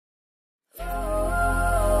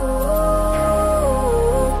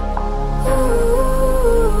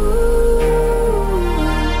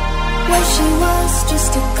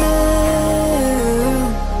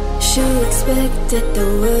expected the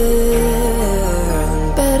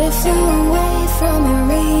world, but it flew away from her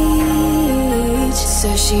reach. So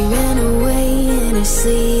she ran away in her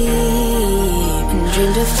sleep and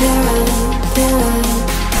dreamed of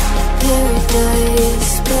paradise,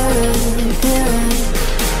 paradise,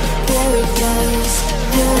 paradise,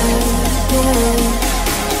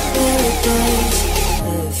 paradise.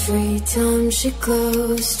 Every time she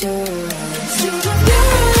closed her eyes,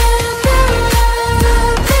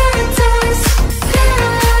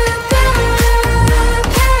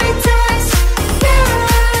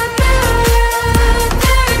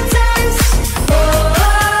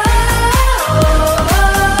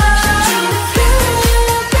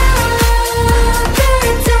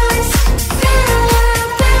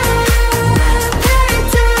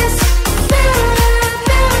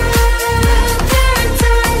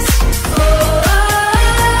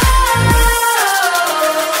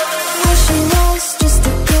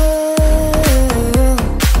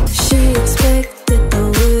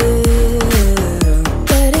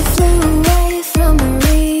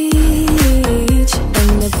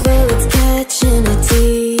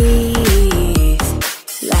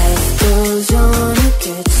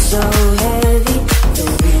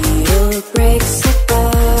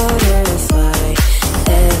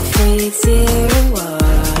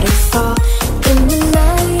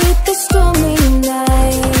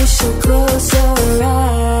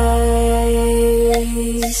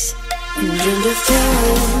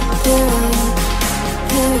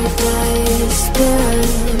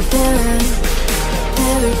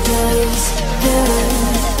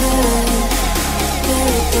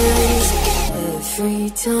 every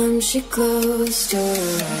time she closed her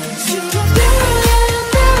eyes.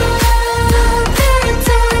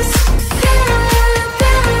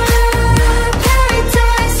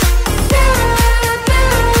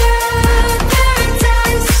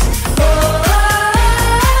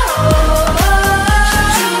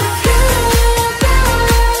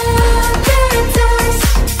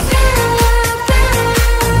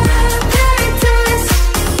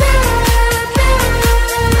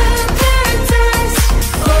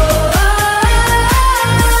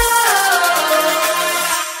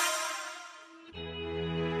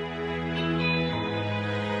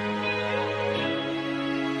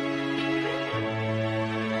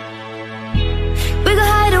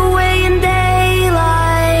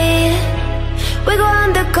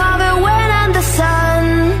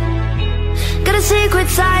 Secret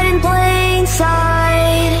side in plain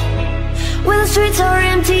sight. When the streets are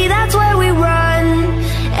empty, that's where we run.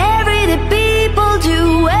 Everyday people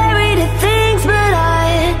do everyday things, but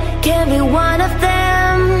I can't be one of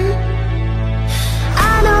them.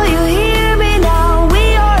 I know you hear me now.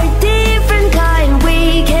 We are a different kind.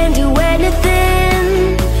 We can do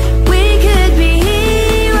anything. We could be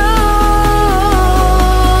heroes.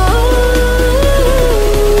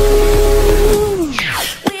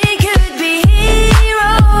 We could be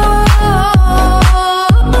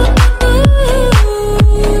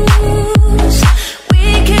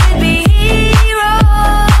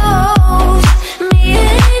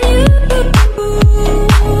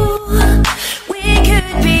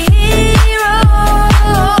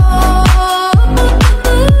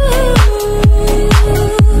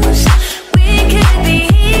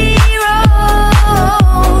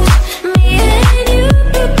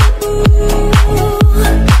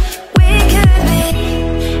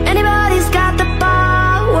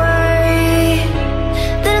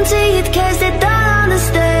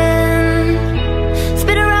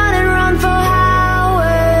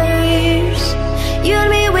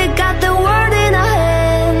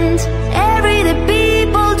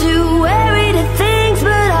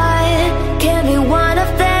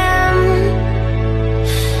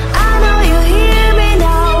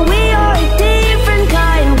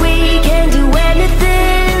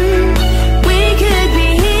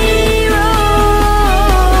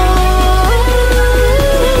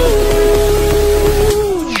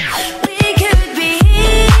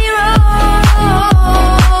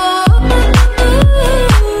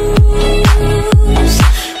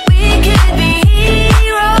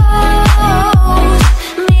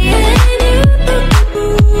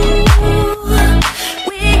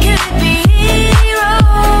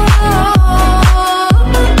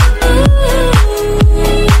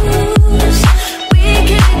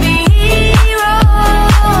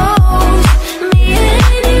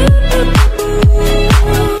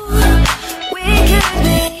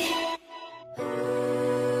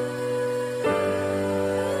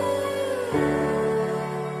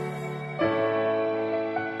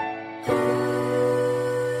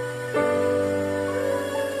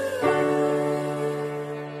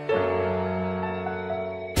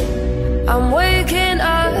I'm waking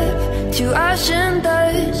up to ash and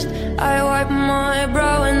dust. I wipe my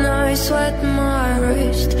brow and I sweat my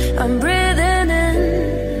wrist. I'm breathing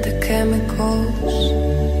in the chemicals.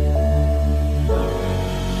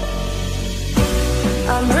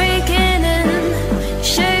 I'm breaking in,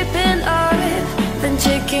 shaping up, then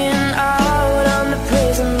checking out on the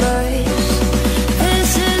prison bus.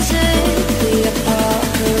 This is it, the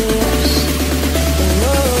apocalypse.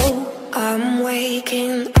 Whoa, I'm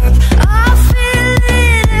waking up. I feel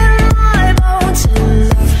it in my bones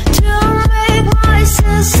enough to make my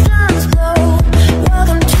systems blow.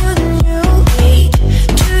 Welcome to the new age,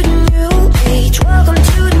 to the new age. Welcome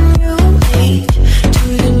to the new age, to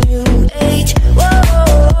the new age. Whoa.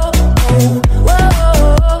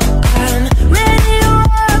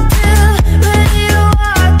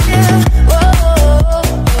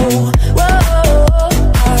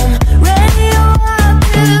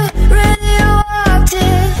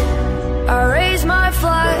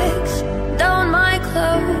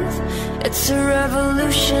 It's a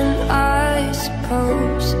revolution, I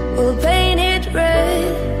suppose. We'll paint it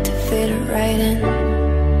red to fit it right in.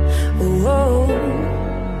 Whoa.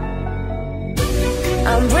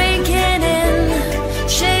 I'm breaking in,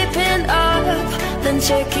 shaping up, then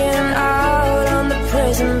checking out on the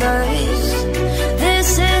prison bus.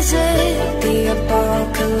 This is it, the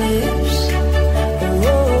apocalypse.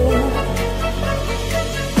 Whoa.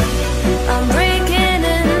 I'm breaking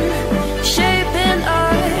in, shaping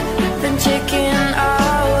up, then checking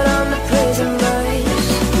out on the prison bus.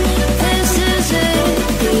 This is it,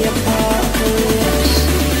 the apocalypse.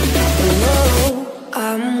 Whoa,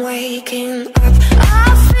 I'm waking up.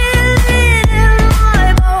 I feel it in my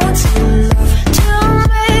bones enough to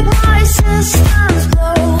make my systems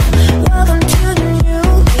blow. Welcome to the new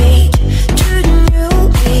age, to the new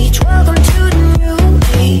age. Welcome to the new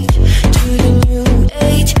age, to the new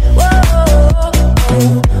age. Whoa,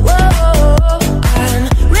 whoa, I'm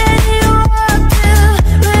radioactive,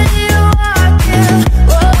 radioactive.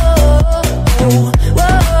 Whoa,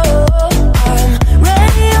 I'm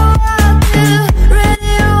radioactive,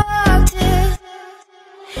 radioactive.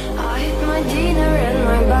 I hit my dinner in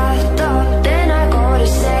my bathtub, then I go to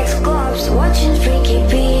sex clubs, watching freaky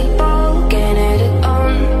people getting it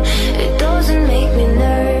on. It doesn't make me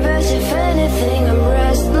nervous, if anything I'm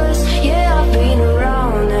restless. Yeah, I've been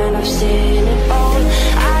around and I've seen it all.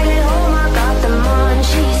 I get home, I got the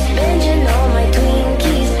munchies, binging on my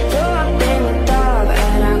Twinkies, throw up in the tub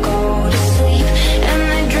and I go to sleep. And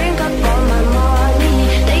I drink up all my money,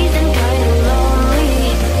 days and kinda lonely.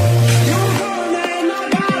 You're gone and I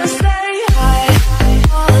gotta stay high.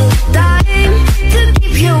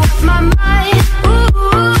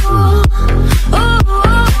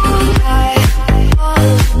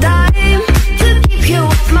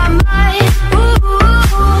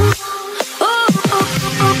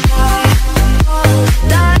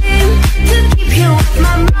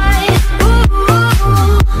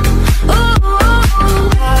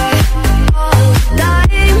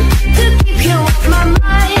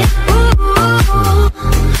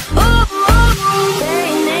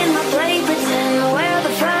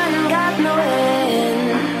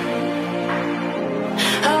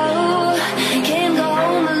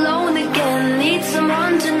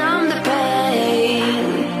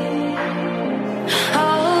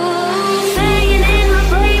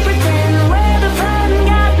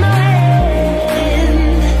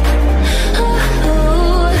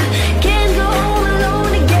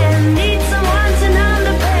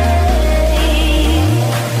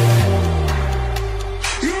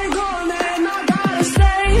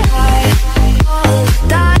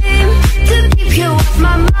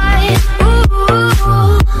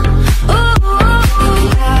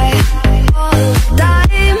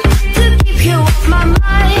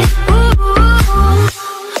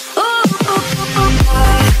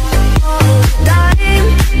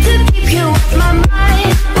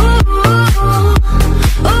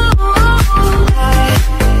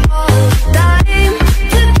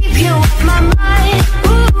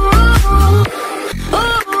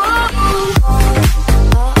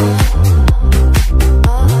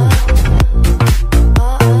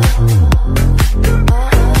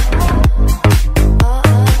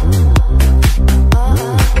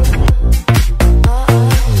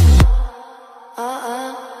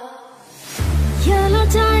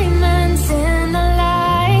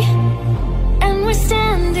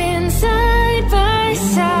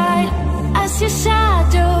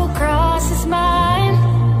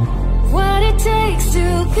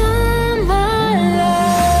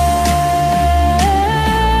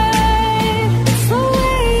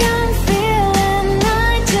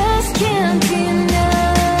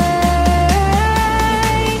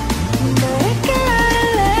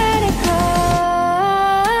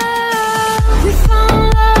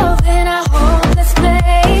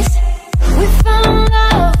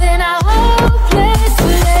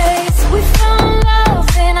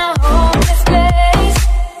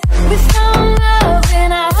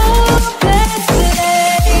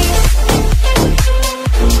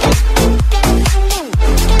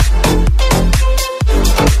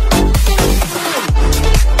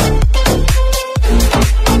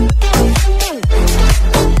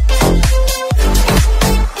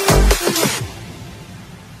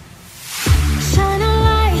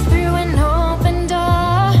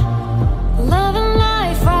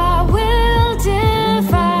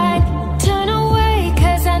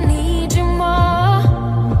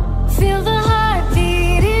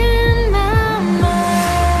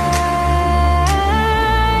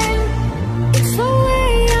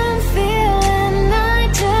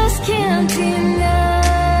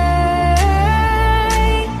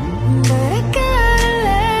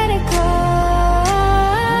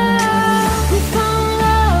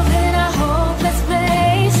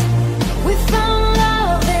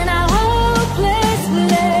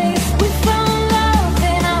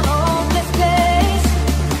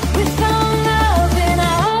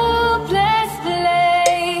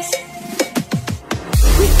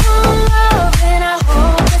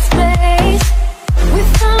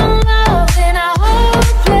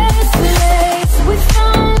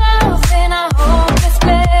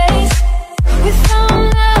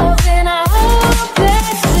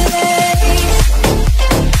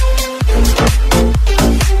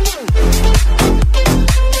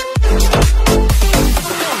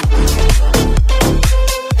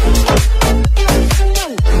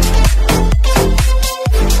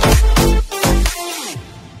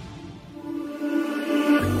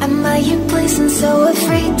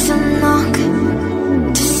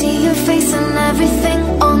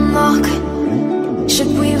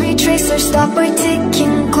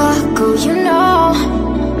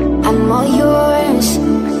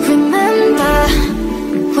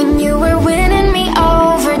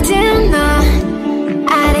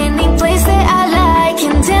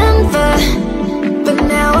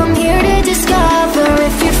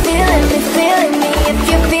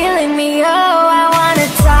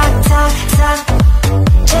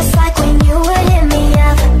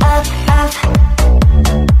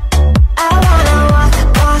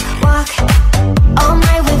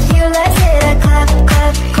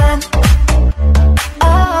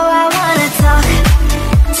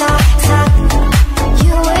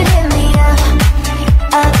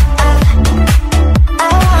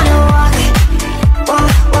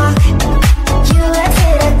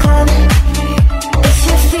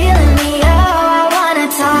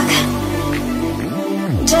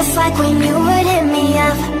 like when you would hit me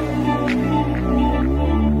up.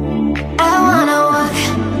 I wanna walk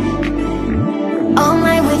all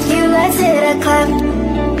night with you, let's hit a club.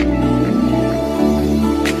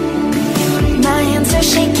 My hands are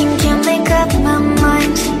shaking, can't make up my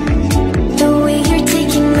mind. The way you're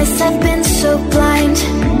taking this, I've been so blind.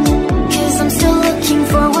 'Cause I'm still looking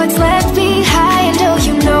for what's left behind. Oh,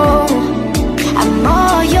 you know I'm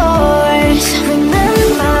all yours.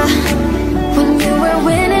 Remember when you were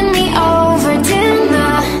winning me over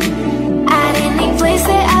dinner at any place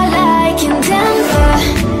that I like in Denver.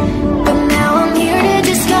 But now I'm here to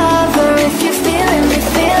discover if you're feeling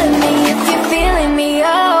me, if you're feeling me.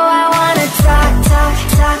 Oh, I wanna talk, talk,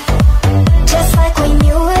 talk, just like when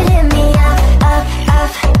you would hit me up, up,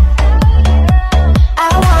 up. I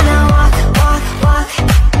wanna walk, walk, walk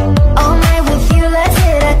all night with you, let's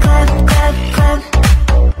hit a club, club, club.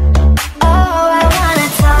 Oh, I wanna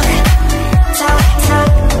talk, talk, talk,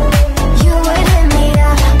 you would hit me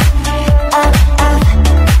up, up, up.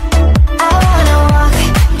 I wanna walk,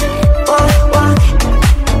 walk, walk,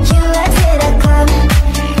 you, let's hit a club.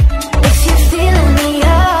 If you're feeling me,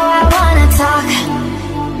 oh, I wanna talk,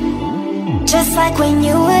 just like when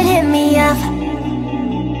you would hit me up.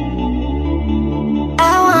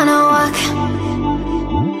 I wanna walk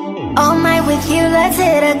all night with you, let's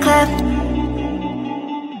hit a club.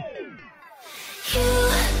 You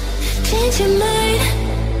change your mind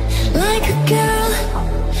like a girl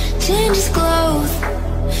changes clothes.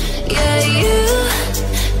 Yeah, you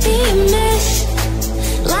be a mess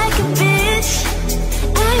like a bitch,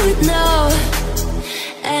 I would know.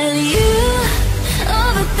 And you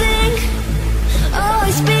overthink,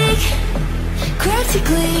 always speak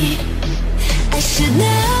practically. I should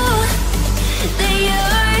know that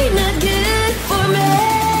you're not good for me.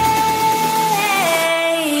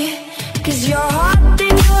 'Cause you're hot,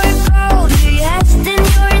 then you're cold, you're yes, then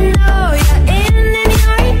you're no, you're in, then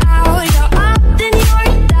you're out, you're up, then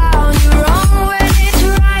you're down, you're wrong when it's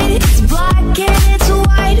right, it's black and it's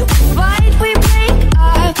white. We fight, we break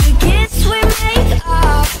up, we kiss, we make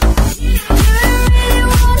up. You really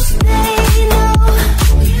wanna stay, no,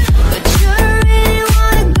 but you really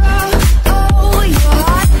wanna go. Oh, you're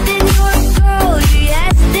hot, then you're cold, you're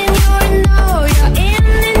yes, then you're no, you're in,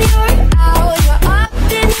 then you're out, you're up,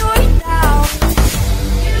 then you're down.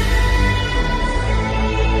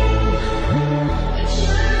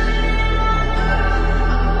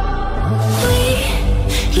 We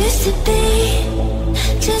used to be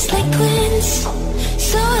just like twins,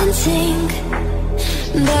 so in sync,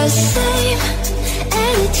 the same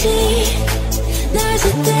energy. There's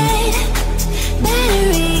a dead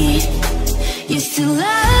battery. Used to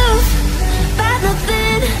love, but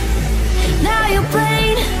nothing. Now you're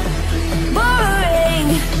plain boring.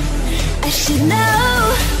 I should know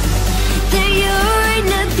that you're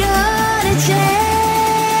not gonna change.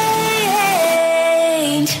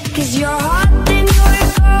 'Cause you're hot, then you're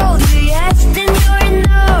cold, you're yes, then you're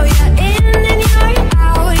no, you're in, then you're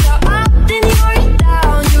out, you're up, then you're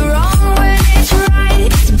down, you're wrong when it's right,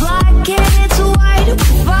 it's black and it's white. We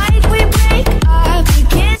fight, we break up, we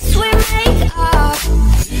kiss, we make up.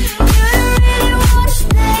 You really wanna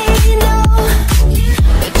stay, no,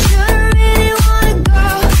 but you really wanna go.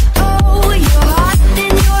 Oh, you're hot,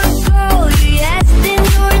 then you're cold, you're yes, then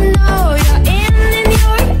you're no, you're in, then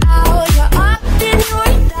you're out, you're up, then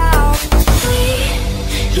you're down. We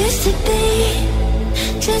used to be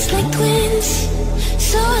just like twins,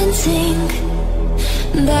 so in sync,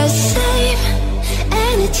 the same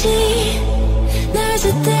energy. There's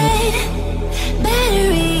a dead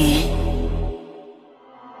battery.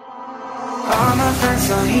 All my friends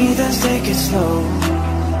are heathens, take it slow.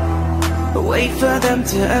 But wait for them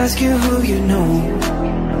to ask you who you know.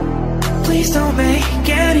 Please don't make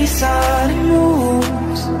any sudden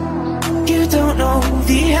moves. You don't know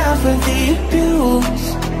the half of the abuse.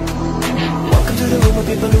 Welcome to the room of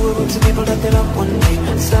people who are rooms and people that they love one day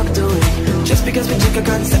sucked away. Just because we check a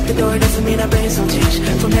concept the door doesn't mean our brains don't change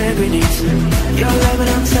from hand grenades. You're loving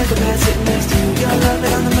on the psychopath sitting next to you. You're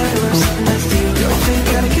loving on the murderer sitting next to you. Don't think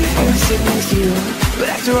gotta get here sitting next to you. But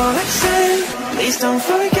after all I said, please don't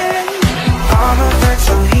forget. All my friends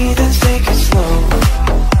are heathens, take it slow.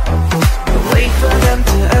 But wait for them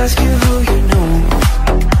to ask you who you know.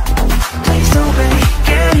 Please don't make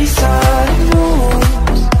any sudden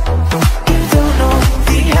moves. You don't know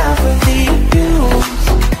the half of the abuse.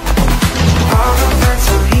 All my friends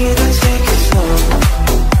are heathens, take it slow.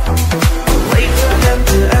 But wait for them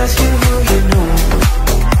to ask you who you know.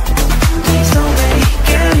 Please don't make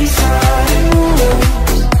any sudden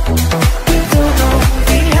moves. You don't know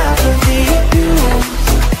the half of the abuse.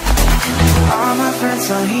 All my friends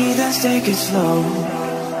are heathens, take it slow.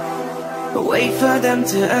 Wait for them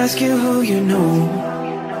to ask you who you know.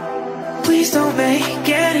 Please don't make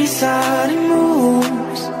any sudden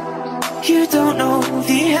moves. You don't know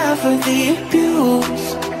the half of the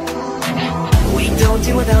abuse. We don't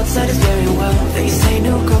deal with outsiders very well. They say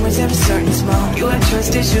newcomers have a certain smell. You have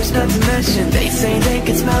trust issues, not to mention they say they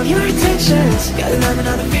can smell your intentions. Gotta love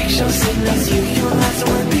another fake show sitting next to you. You don't like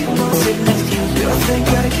someone people won't sit next to you. You don't think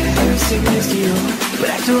gotta get here sitting next to you. But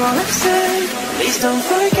after all I've said, please don't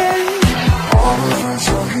forget. All the friends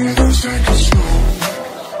are here, let's take it slow.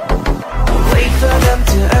 Wait for them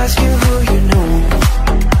to ask you who you know.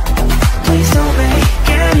 Please don't make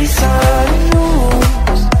any sudden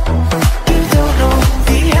moves. You don't know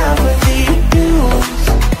the half of the abuse.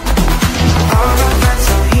 All our friends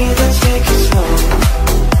are here, let's take it slow.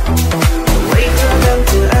 Wait for them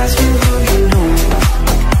to ask you who you know.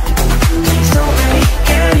 Please don't make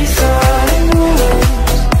any sudden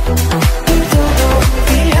moves. You don't know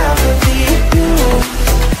the half of the abuse.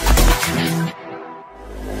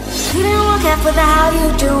 He didn't look after the how you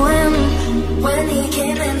doing. When he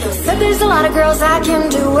came in, he said there's a lot of girls I can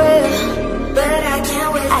do it, but I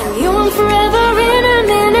can't wait. I knew him forever in a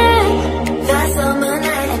minute. That summer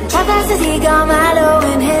night, and how fast as he got Milo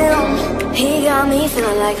in him, he got me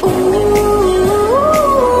feeling like ooh.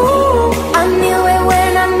 I knew it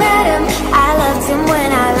when I met him. I loved him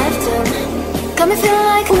when I left him. Got me feeling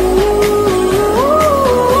like ooh.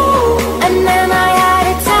 And then I had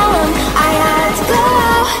to tell him I had to go.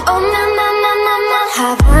 Oh na na na na na.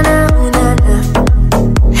 Havana, ooh na na.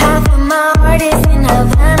 Half of my heart is in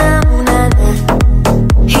Havana, ooh na na.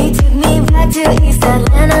 He took me back to East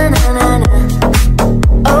Atlanta, na na na.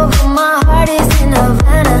 Oh, but my heart is in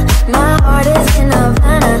Havana. My heart is in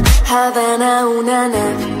Havana, Havana, ooh na na.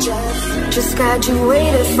 Just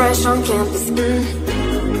graduated fresh on campus,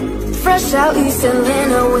 fresh out East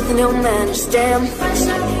Atlanta with no manners, damn.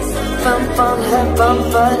 Bump on her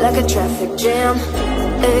bumper like a traffic jam.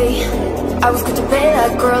 Ayy, I was good to pay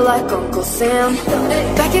that girl like Uncle Sam.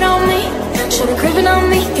 Back it on me, should've craving on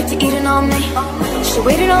me, kept it eating on me. Should've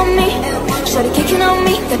waited on me, should've kicking on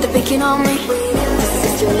me, got the bacon on me. This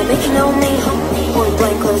is still in the making on me. Point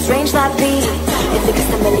blank, close range like B. If it gets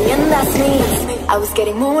a million, that's me. I was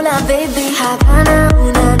getting moolah, baby. Havana,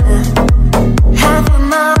 ooh na na. Half of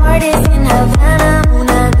my heart is in Havana, ooh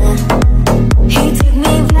na na. He took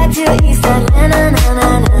me back to East Atlanta, na na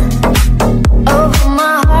na. Oh, but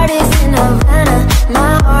my heart is in Havana.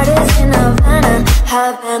 My heart is in Havana,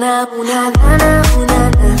 Havana, ooh na Havana, ooh na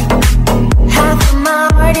na. Half of my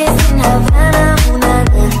heart is in Havana, ooh na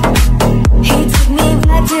na. He took me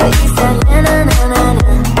back to East Atlanta, na na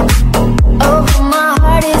na. Oh, but my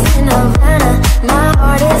heart is in Havana. My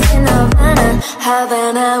heart is in Havana,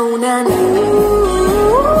 Havana, ooh na na.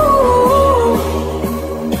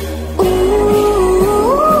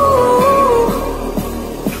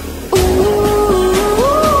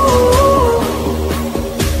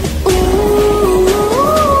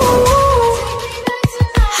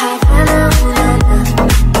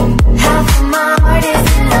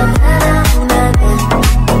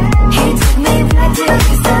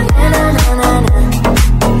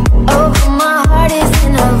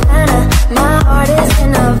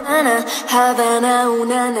 Havana, ooh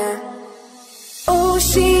na na. Oh,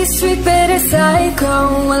 she's sweet but a psycho,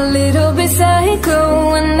 a little bit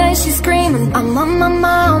psycho. And then she's screaming, I'm on my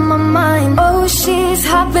mind, on my mind. Oh, she's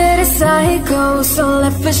hot but a psycho, so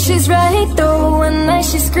left but she's right though. And then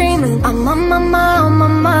she's screaming, I'm on my mind, on my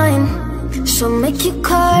mind. She'll make you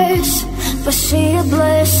curse, but she a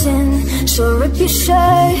blessing. She'll rip your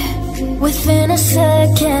shirt within a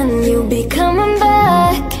second. You'll be coming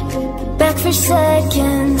back for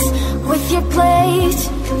seconds. With your plate,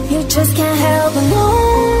 you just can't help it, no,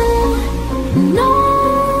 no.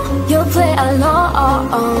 You'll play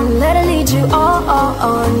along, let her lead you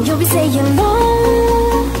on. You'll be saying no,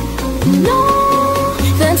 no,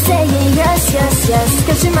 then saying yes, yes, yes,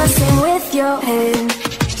 cause you're messing with your head.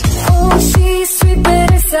 Oh, she's sweet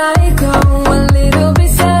but a psycho, a little bit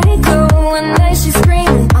psycho. And then she's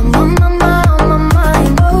screaming, I'm on my mind, on my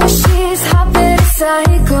mind. Oh, she's hot but a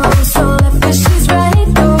psycho, so left but she's right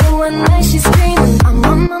though. And then she's screaming, I'm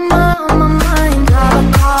on my mind, on my mind. Got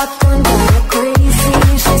a caught, going kinda crazy.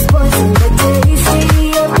 She's poison but tasty.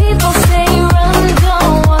 Your people say run,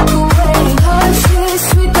 don't walk away. Oh, she's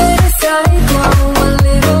sweet but a psycho, a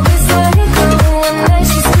little bit psycho. And then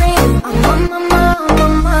she's screaming, I'm on my mind, on my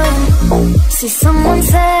mind. See, someone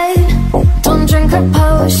said, don't drink her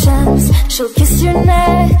potions. She'll kiss your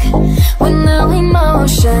neck with no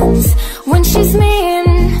emotions. When she's mean,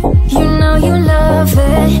 you know you love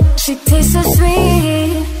it. She tastes so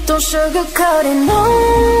sweet, don't sugarcoat it, no,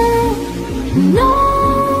 no.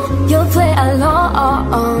 You'll play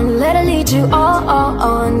you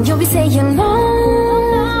on. You'll be saying no,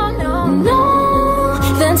 no,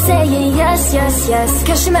 then saying yes, yes, yes,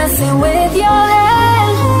 cause she's messing with your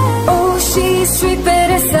head. Oh, she's sweet but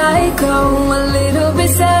a psycho, a little bit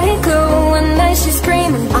psycho. One night she's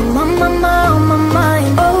screaming, I'm on my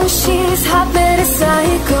mind. Oh, she's hot but a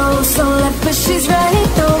psycho, so left but she's right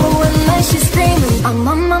though. One night she's screaming, I'm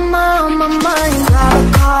on my mind. Got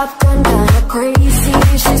a cop gun, kinda crazy.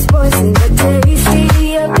 She's poison but tasty.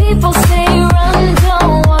 Yeah, people say run,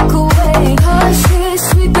 don't walk away, cause she's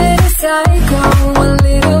sweet but a psycho, a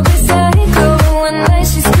little bit psycho. One night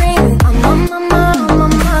she's screaming, I'm on my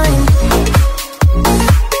mind.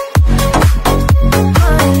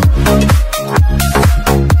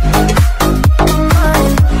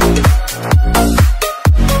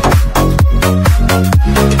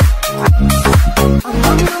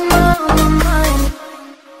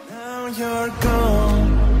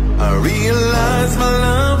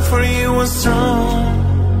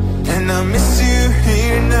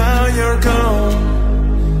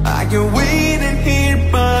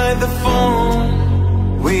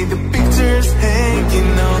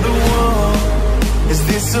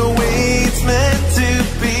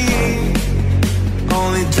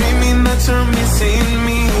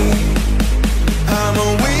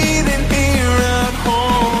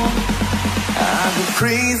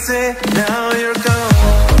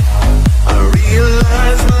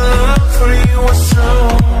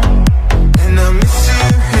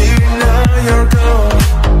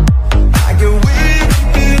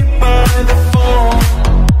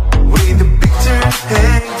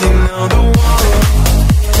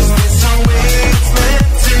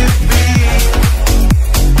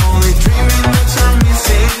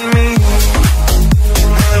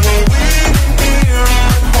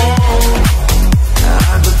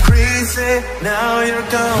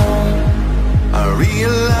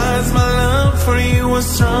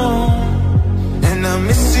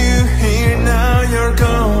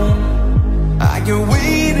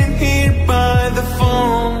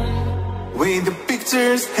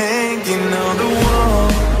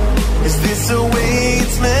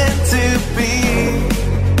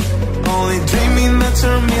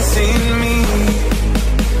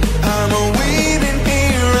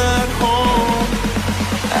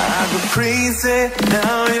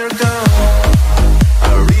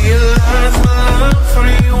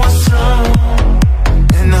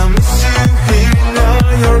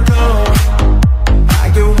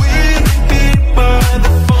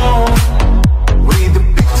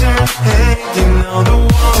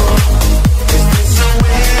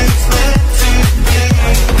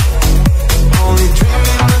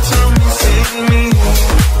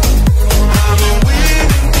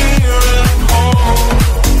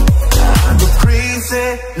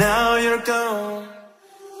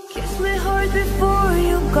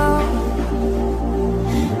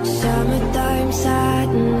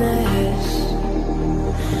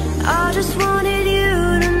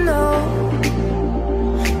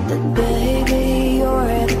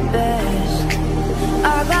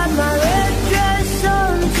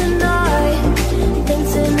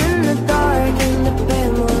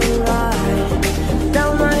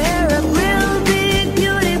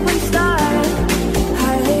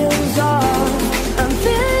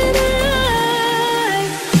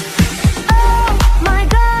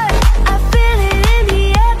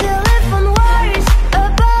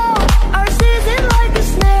 Like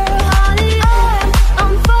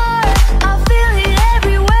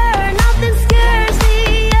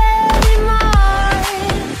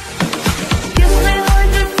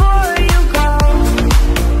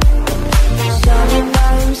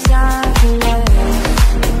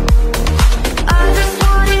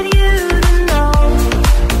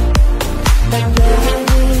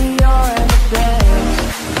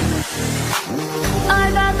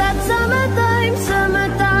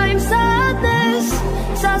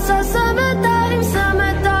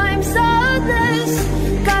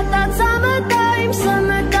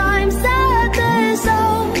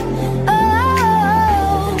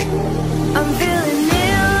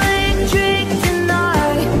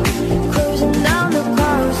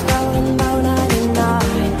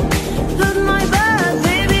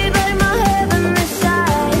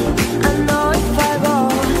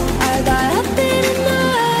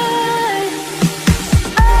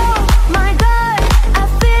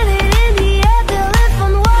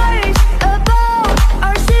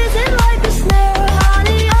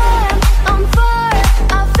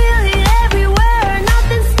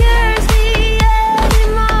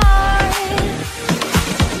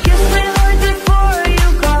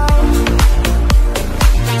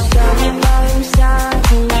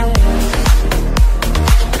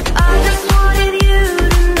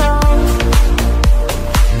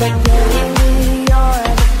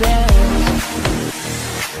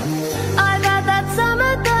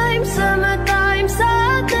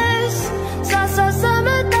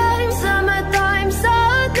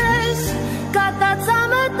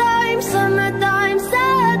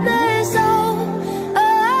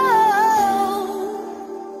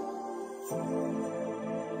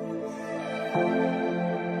What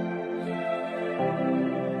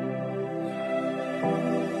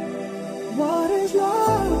is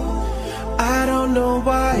love? I don't know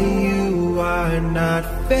why you are not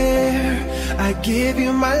fair. I give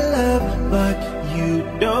you my love, but you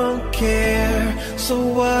don't care. So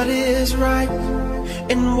what is right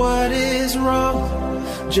and what is wrong?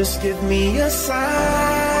 Just give me a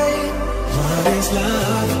sign. What is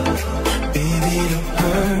love? Baby, don't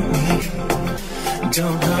hurt me.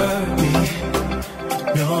 Don't hurt me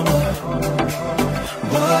no more.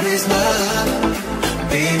 What is love?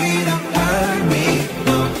 Baby, don't hurt me.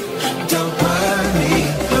 No, don't hurt me.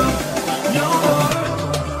 No, no more.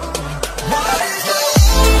 What is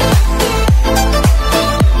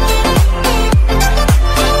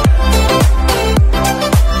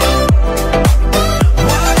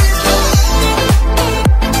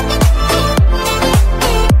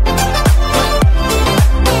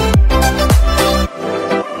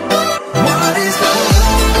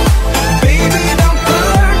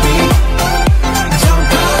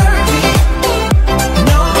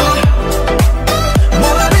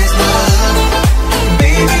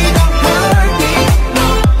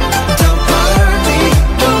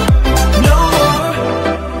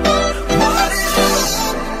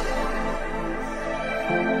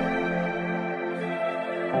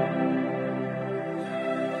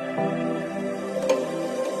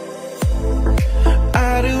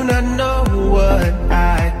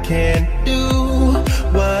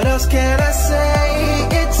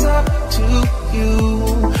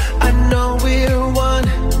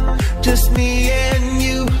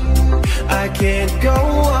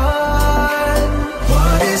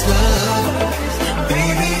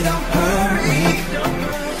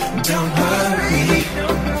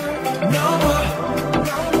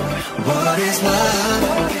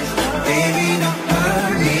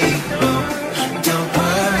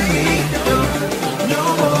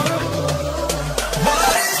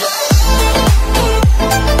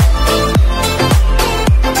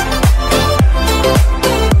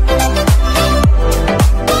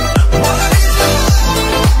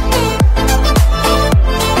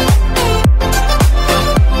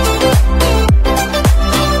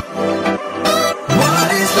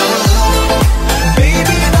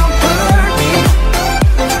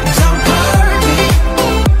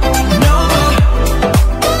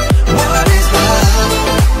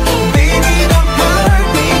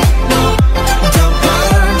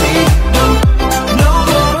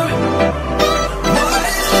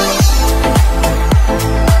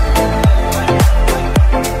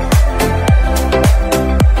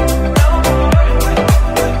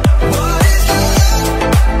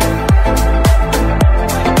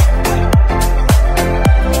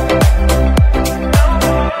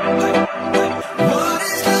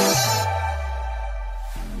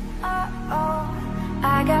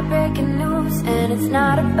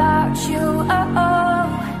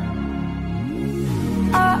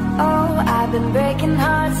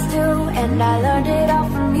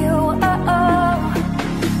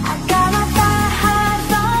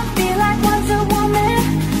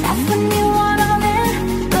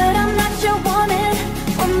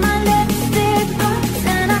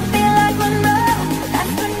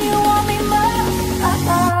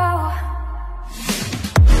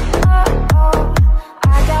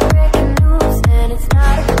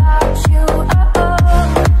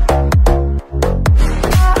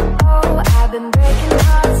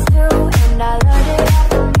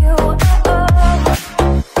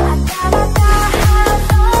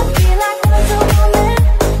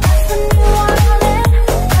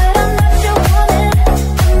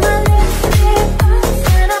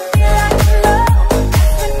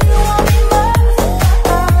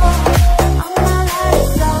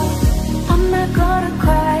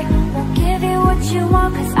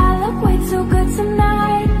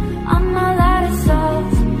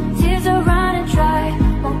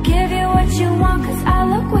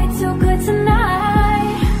tonight.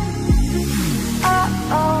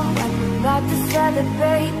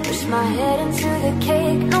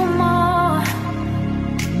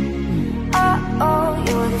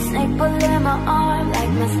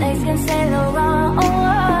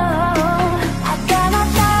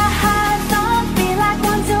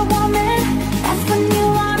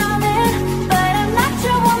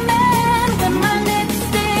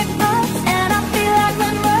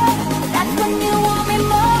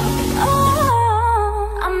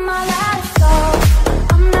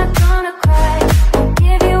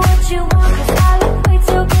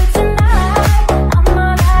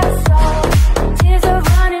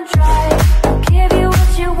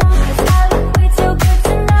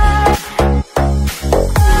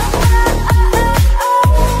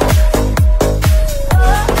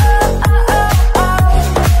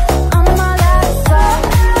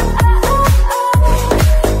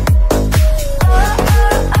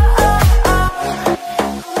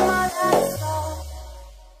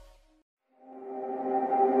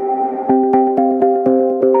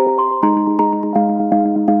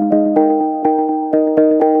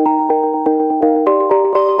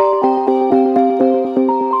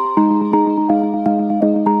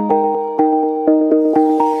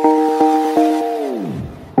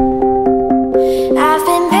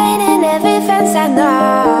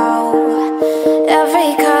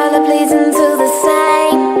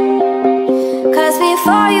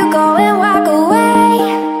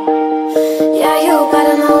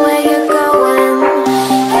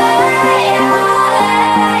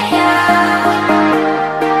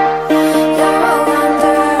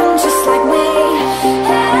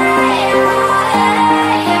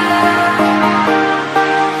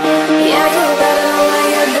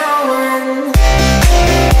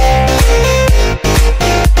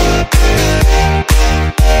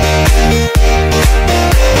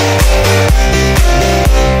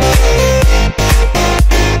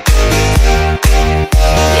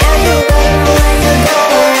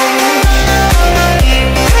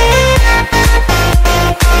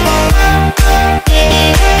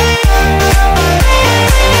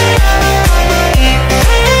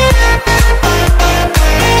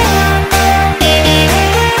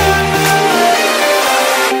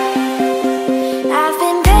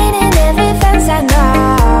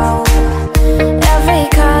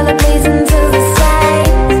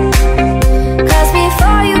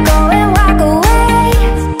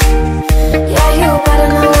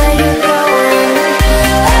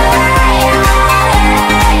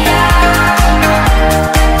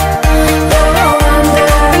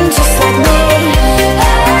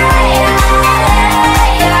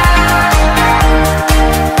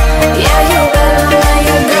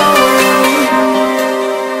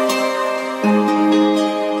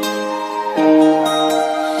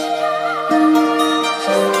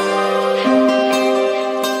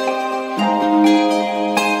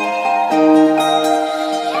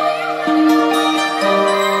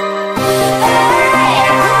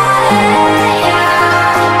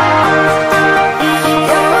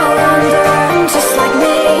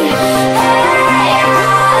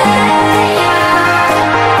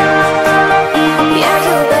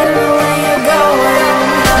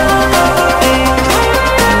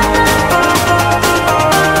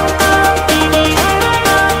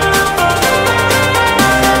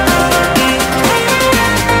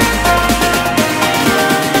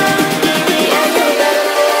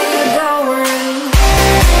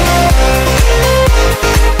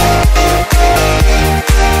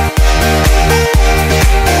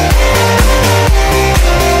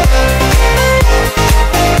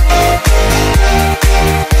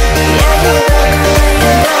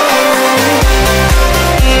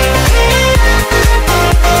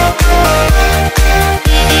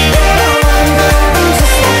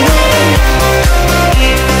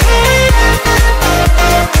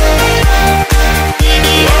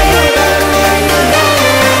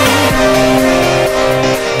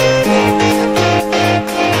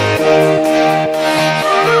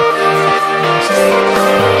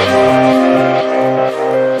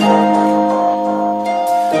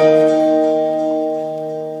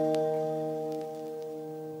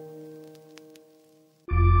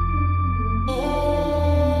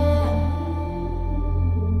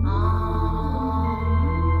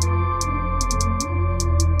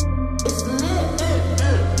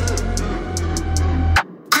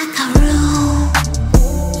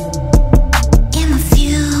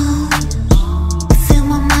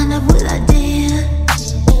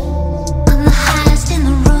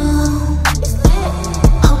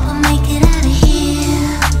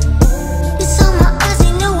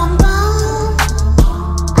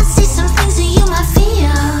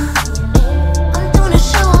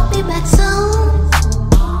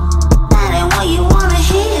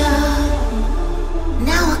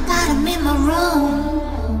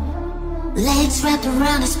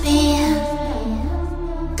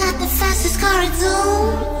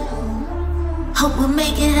 Hope we'll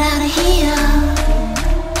make it out of here.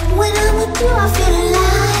 When I'm with you, I feel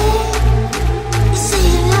alive. You say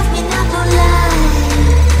you love me, not no lie.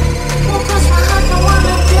 Won't cross my heart, don't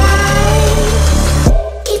wanna die.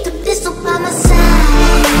 Keep the pistol by my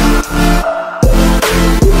side.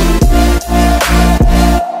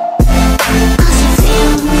 Cause it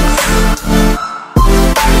feels.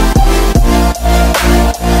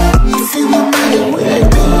 You feel my body with it,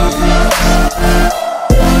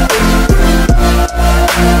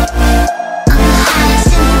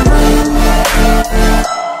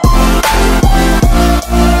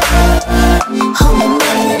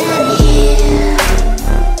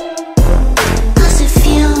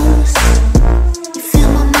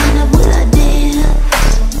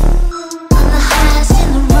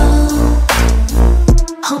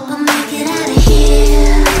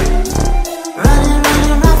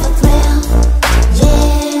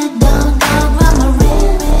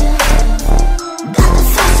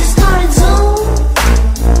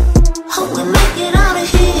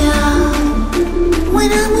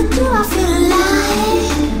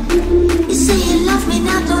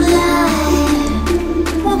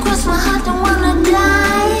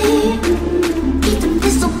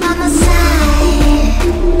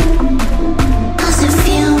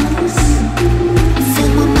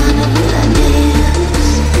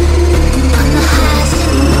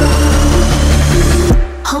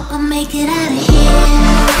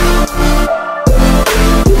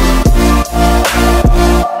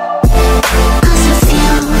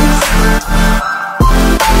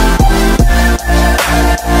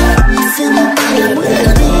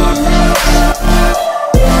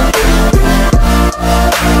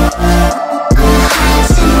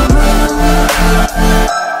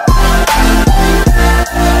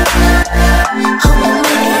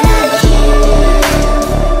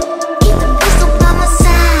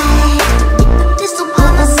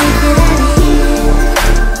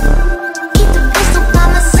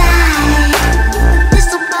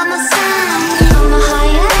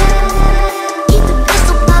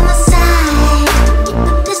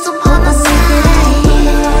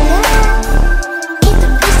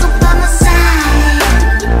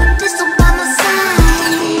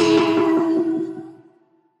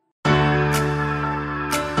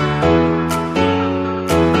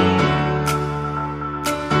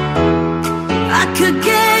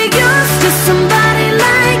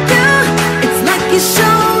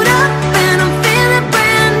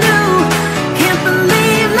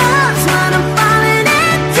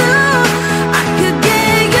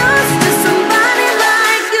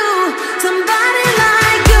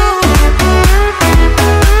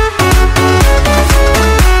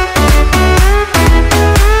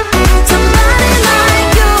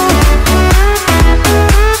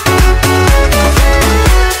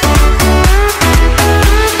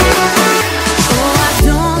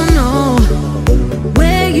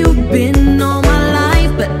 where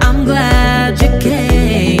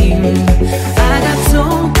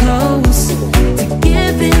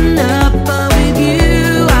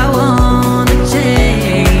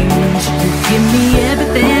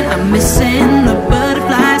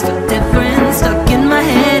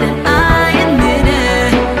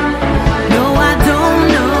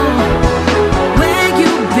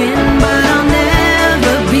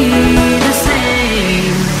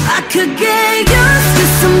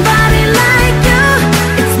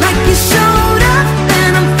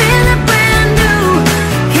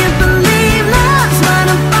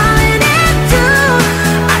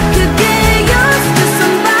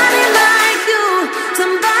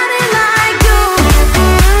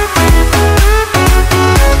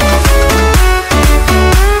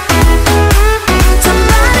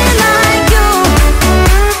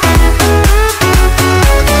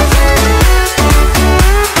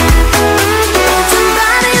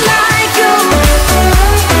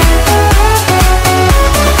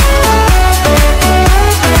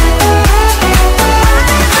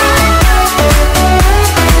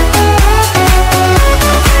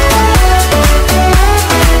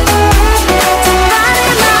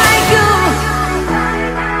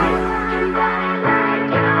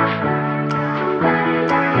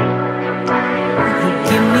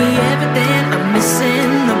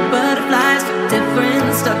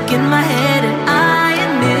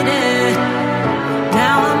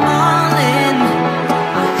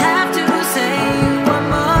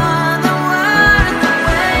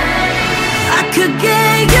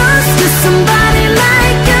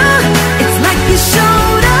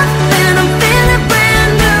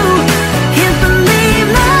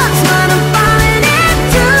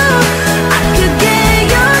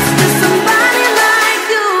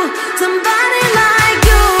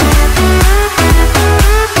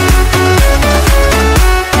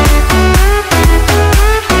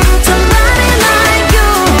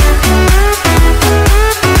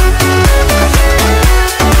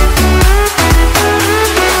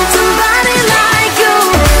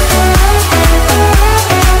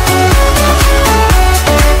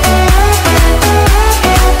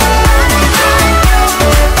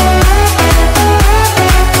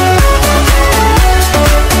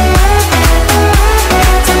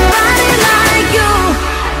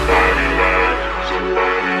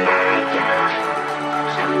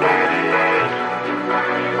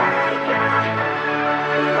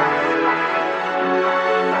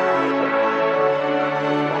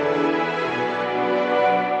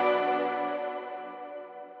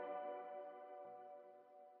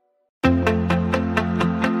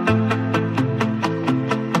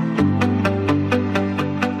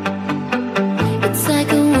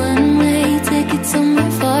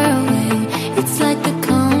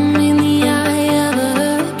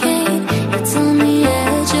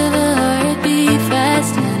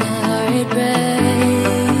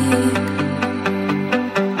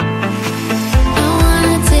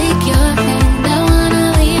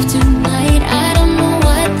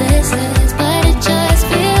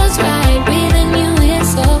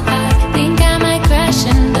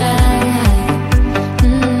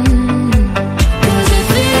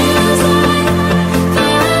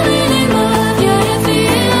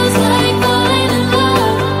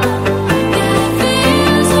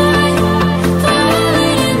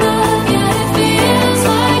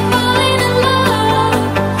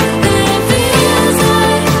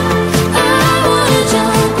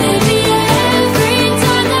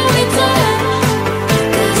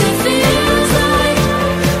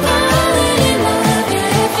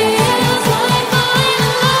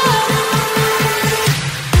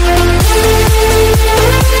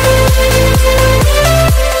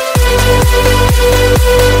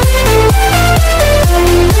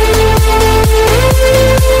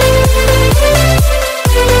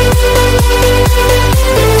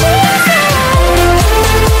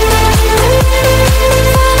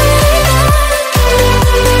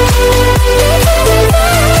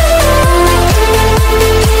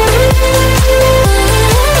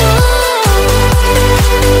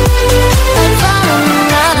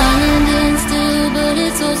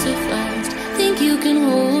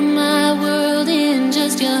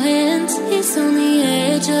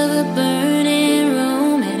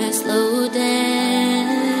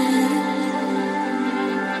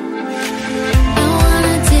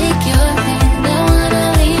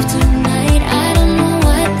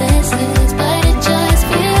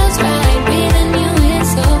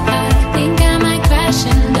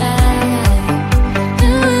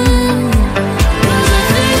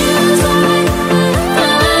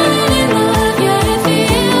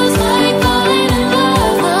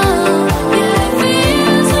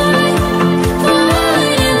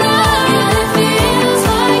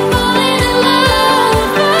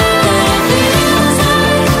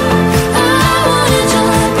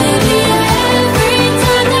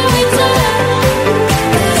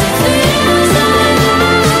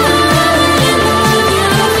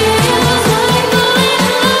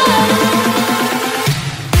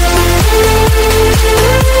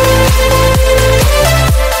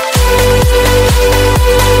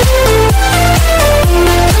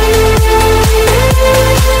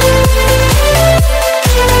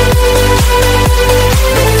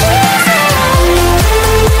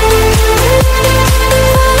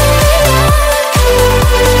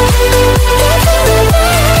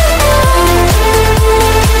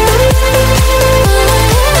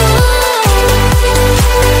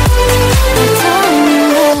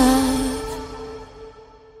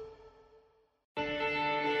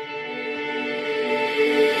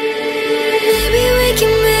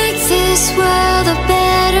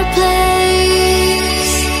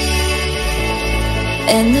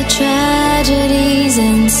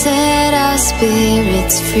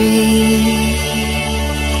spirits free.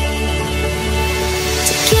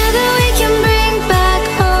 Together we can bring back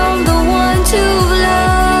home the ones who've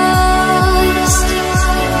lost,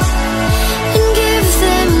 and give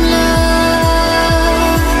them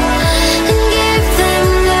love, and give them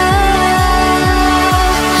love.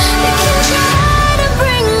 They can try to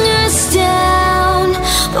bring us down,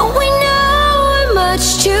 but we know we're much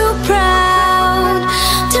too proud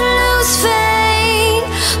to lose faith.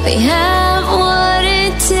 We have what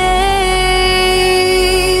it takes,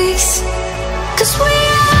 'cause we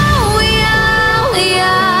are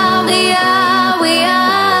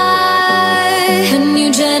a new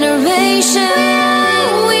generation.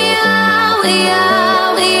 We are a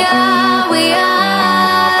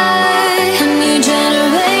new generation. We are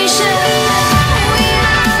a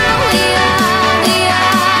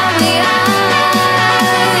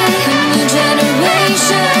new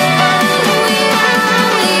generation.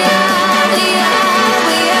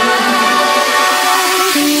 We are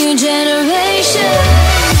a new generation.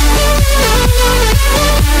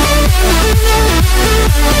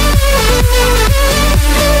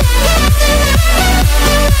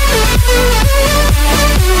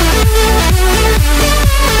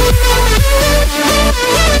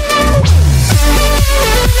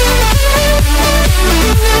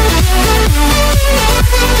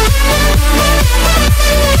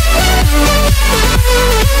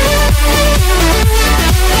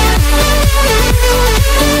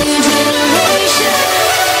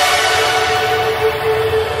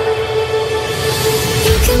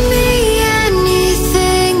 You can be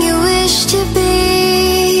anything you wish to be.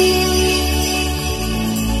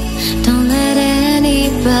 Don't let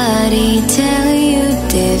anybody tell you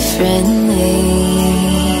differently,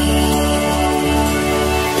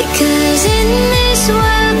 because in this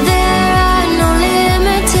world there are no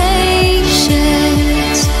limitations.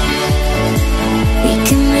 We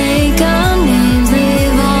can make our names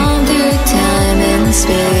live on through time and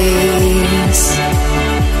space.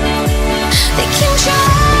 They can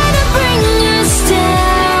try to bring us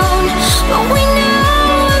down, but we know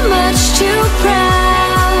we're much too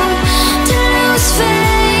proud to lose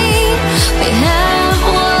faith. We have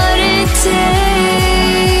what it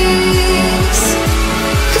takes,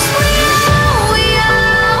 'cause we are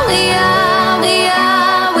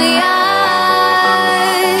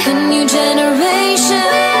a new generation.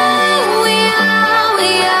 We are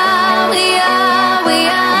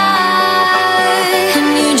a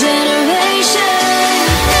new generation.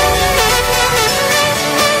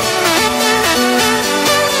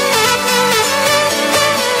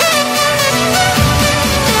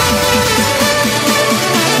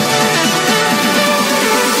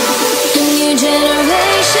 A new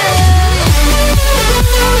generation.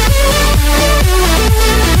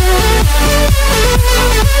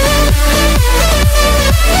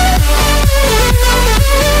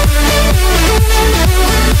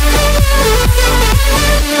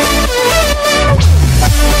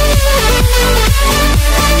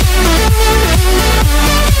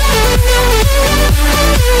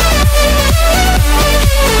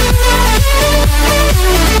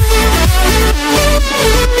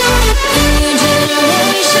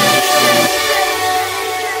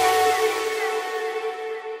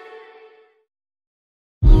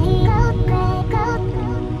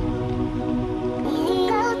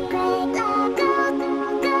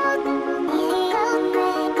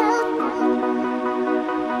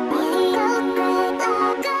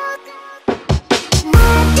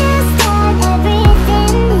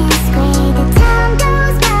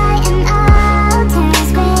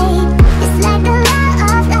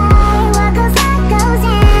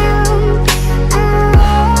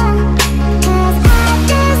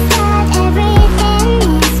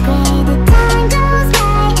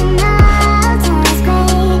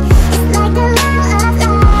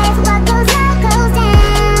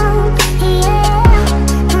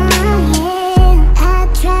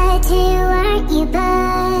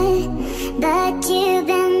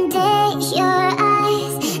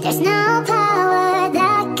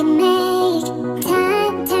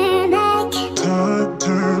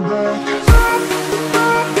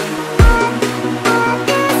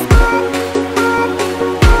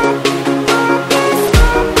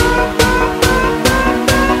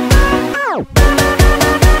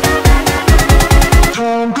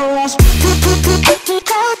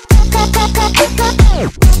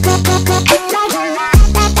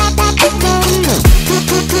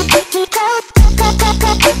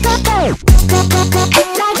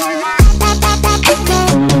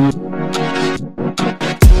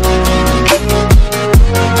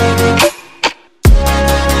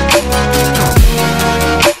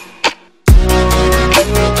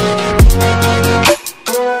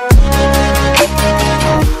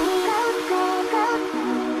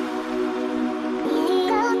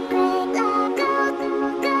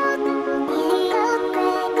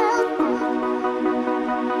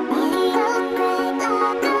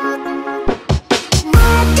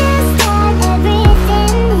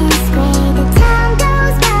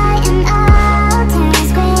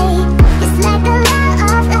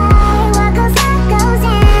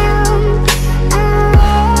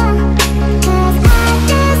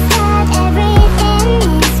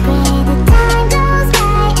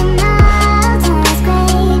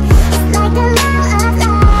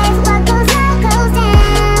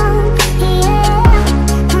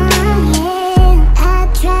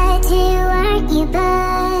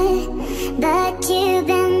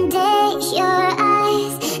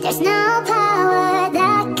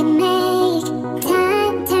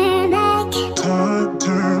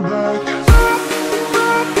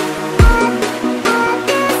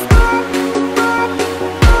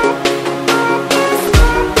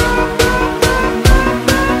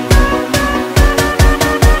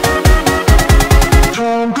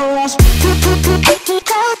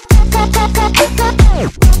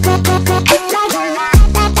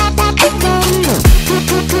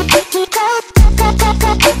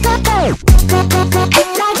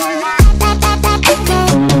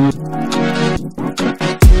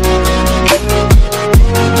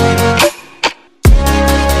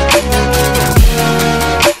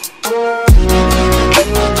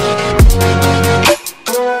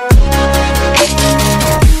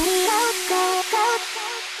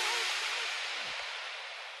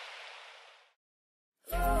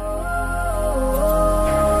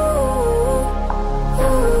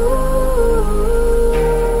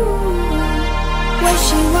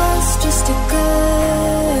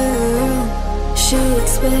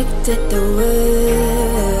 Expected the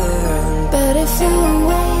world, but it flew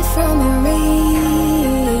away from her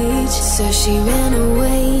reach. So she ran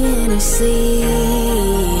away in her sleep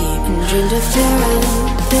and dreamed of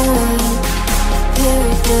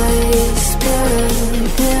paradise,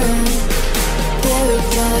 paradise,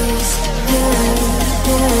 paradise,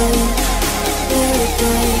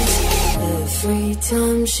 paradise. Every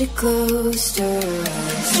time she closed her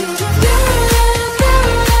eyes, dreamed of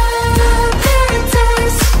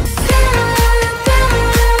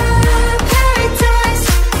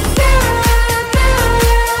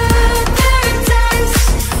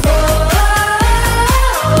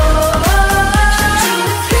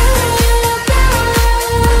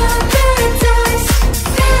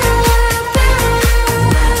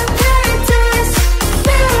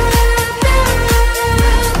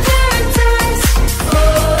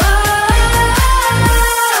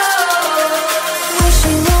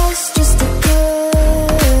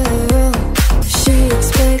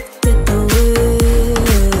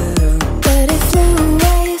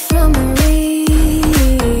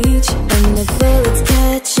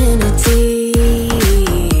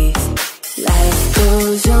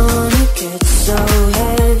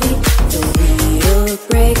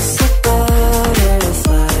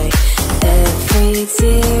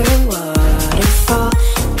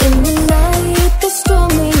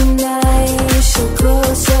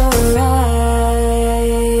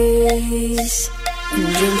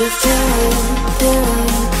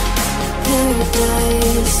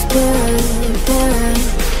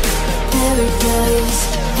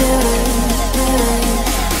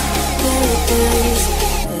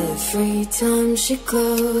every time she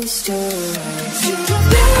closed her eyes.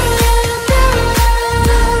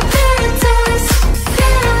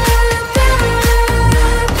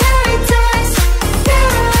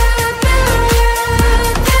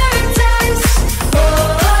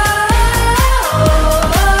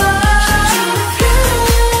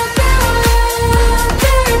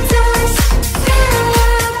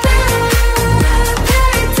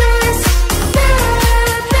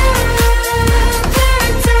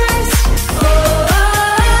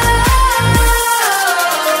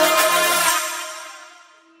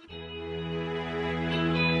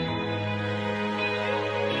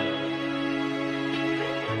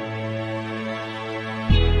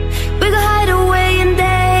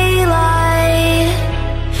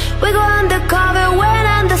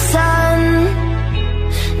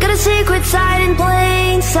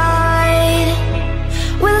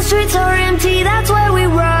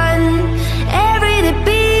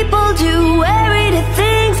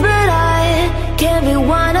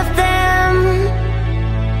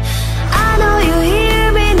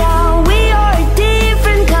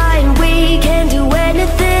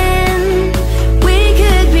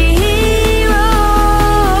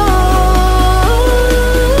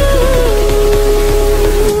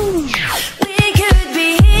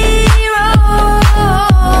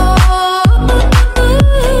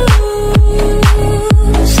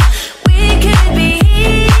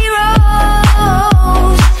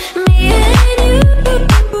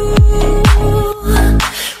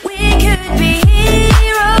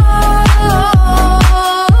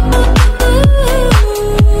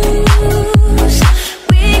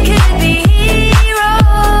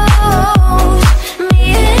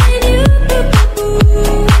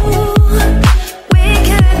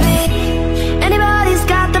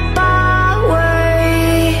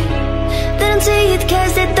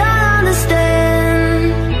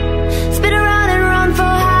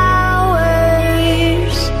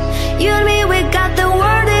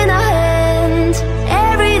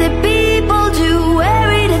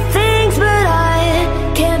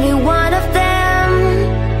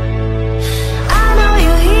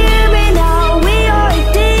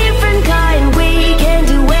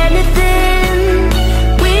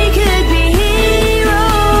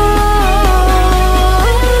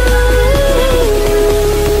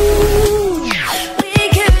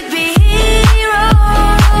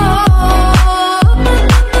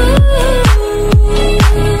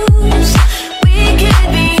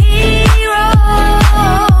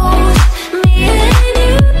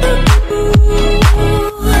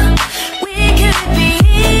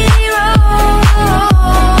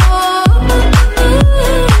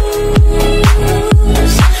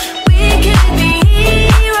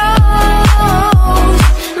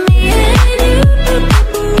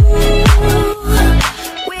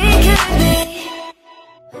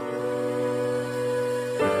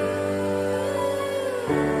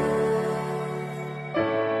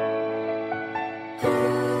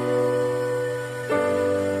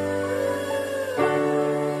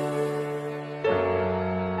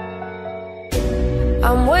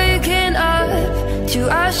 I'm waking up to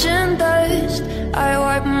ash and dust. I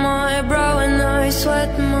wipe my brow and I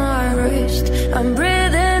sweat my wrist. I'm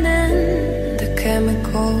breathing in the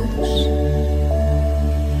chemicals.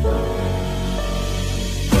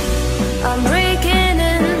 I'm breaking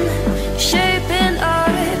in, shaping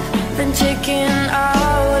up, then checking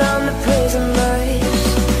out on the prison bus.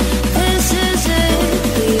 This is it,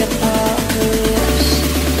 the apocalypse.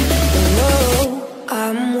 Whoa,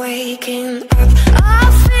 I'm waking up. I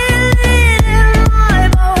feel it in my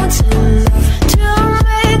bones enough to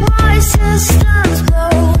make my systems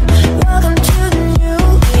blow. Welcome to the new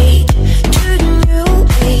age, to the new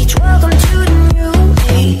age. Welcome to the new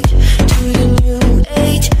age, to the new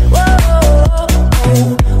age. Whoa,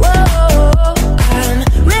 whoa, I'm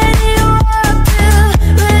radioactive,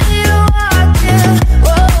 radioactive.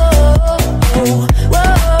 Whoa,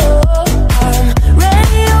 whoa, I'm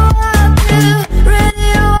radioactive,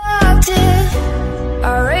 radioactive. I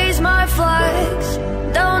raise my flags,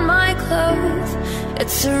 down my clothes.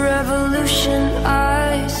 It's a revolution,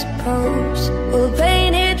 I suppose. We'll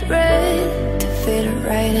paint it red to fit it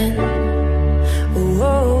right in.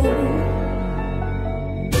 Whoa,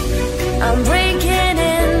 I'm breaking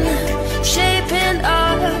in, shaping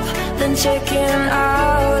up, then checking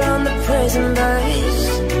out on the prison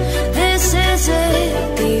bus. This is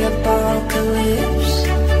it, the apocalypse.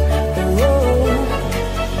 Whoa,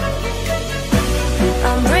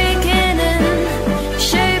 I'm breaking in,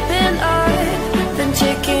 shaping up, then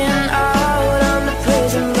checking out on the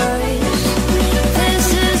prison bus. This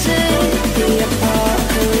is it, the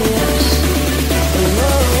apocalypse.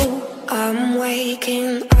 Whoa, I'm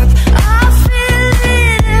waking up. I feel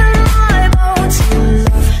it in my bones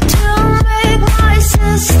enough to make my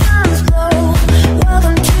systems blow.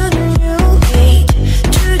 Welcome to the new age,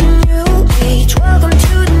 to the new age. Welcome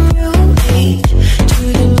to the new age, to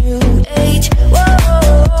the new age. Whoa,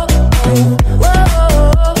 whoa,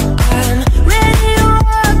 I'm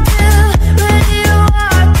radioactive,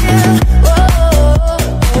 radioactive. Whoa,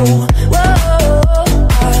 whoa,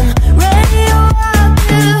 I'm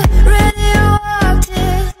radioactive,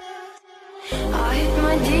 radioactive. I hit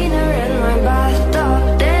my dinner in my bathtub,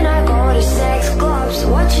 then I go to sex clubs,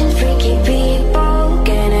 watching freaky people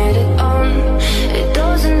getting it on. It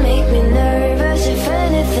doesn't make me nervous, if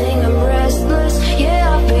anything I'm restless.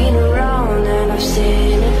 Yeah, I've been around and I've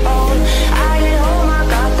seen it all. I get home, I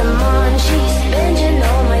got the munchies, binging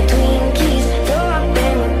on my Twinkies, throw up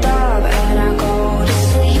in the tub and I go to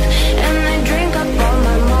sleep. And I drink up all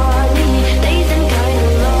my money, days and kinda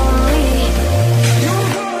lonely. You're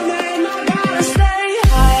gone and I gotta stay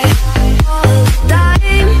high all the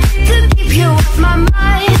time to keep you off my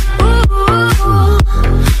mind. Ooh, ooh,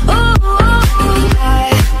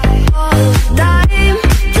 high all the time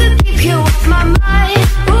to keep you off my mind.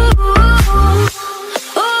 Ooh,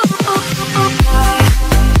 high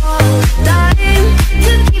all the time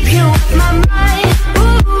to keep you off my mind.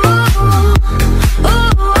 Ooh,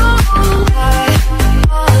 high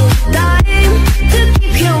all the time to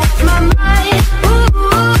keep you off my mind.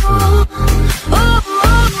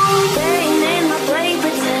 Staying in my play,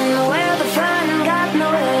 pretend where the fun got no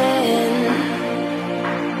end.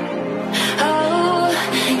 Oh,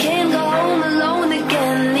 can't go home alone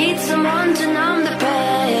again. Need someone to numb the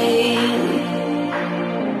pain.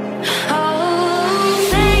 Oh,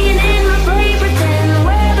 staying in my play, pretend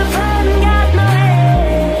where the fun got no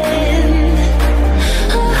end.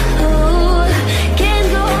 Oh, can't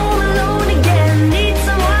go home alone again. Need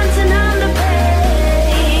someone to numb the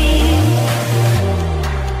pain.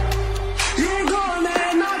 You're gone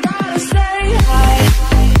and I gotta stay high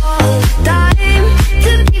all the time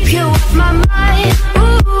to keep you off my mind.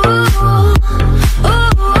 Ooh,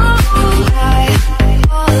 high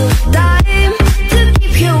all the time to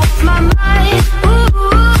keep you off my mind. Ooh,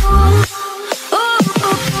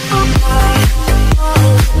 high all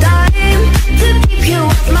the time to keep you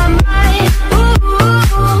off my mind. Ooh,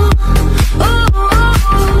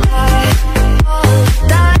 high all the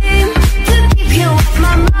time to keep you off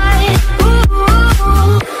my mind.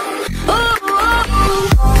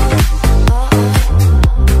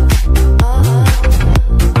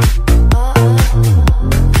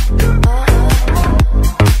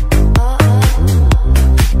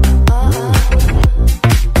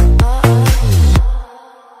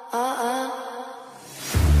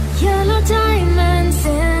 Yellow diamonds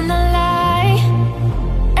in the light,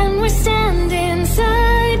 and we're standing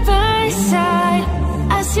side by side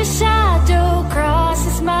as your shadow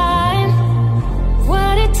crosses mine.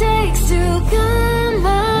 What it takes to come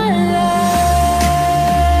alive.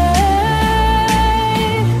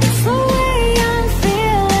 It's the way I'm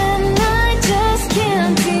feeling, I just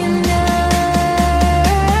can't deny.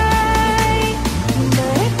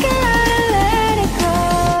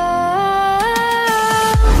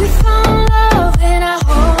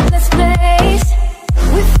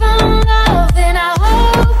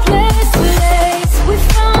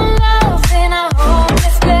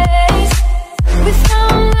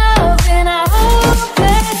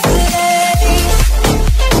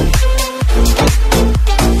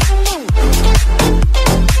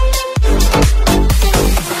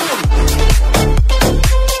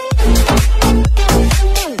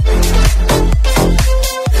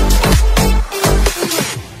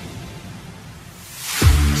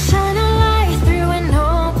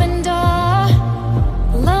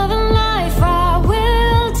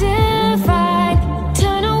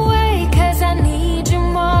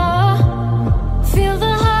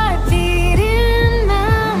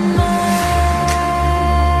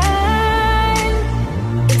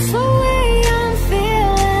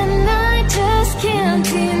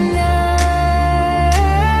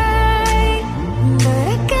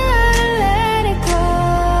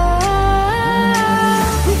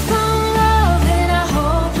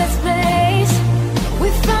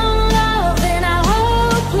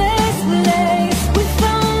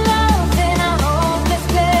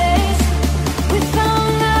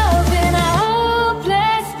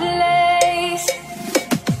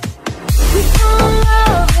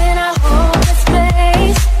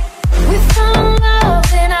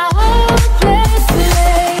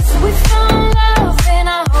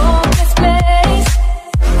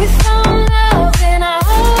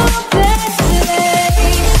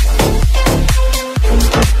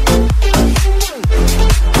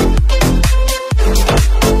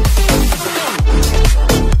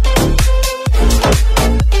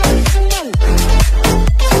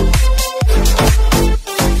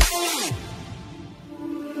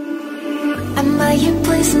 your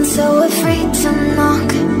place and so afraid to knock,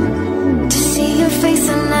 to see your face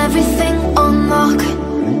and everything on lock.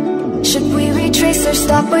 Should we retrace or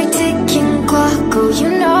stop our ticking clock? Oh, you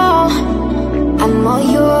know I'm all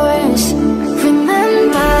yours.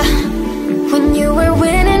 Remember when you were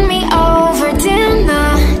winning me over dinner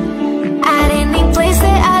at any place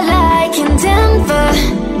that I like in Denver?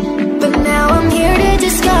 But now I'm here to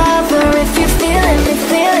discover if you're feeling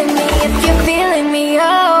me, if you're feeling me. Oh,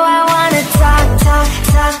 I wanna talk, talk,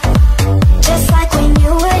 talk, just like when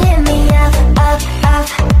you would hit me up, up, up.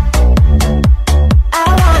 I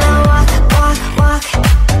wanna walk, walk, walk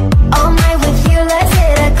all night with you. Let's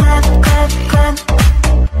hit a club, club, club.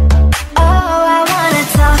 Oh, I wanna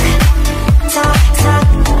talk, talk, talk.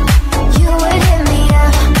 You would hit me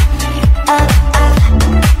up, up, up.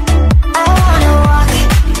 I wanna walk,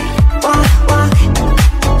 walk, walk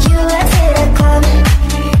you. Let's hit a club.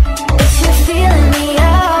 If you're feeling me,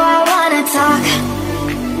 oh, I wanna talk,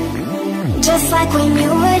 just like when you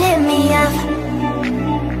would hit me up.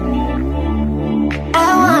 I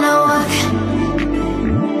wanna walk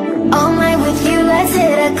all night with you. Let's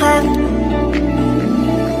hit a club.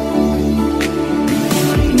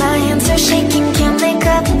 My hands are shaking, can't make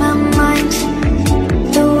up my mind.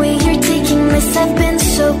 The way you're taking this, I've been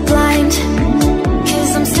so blind.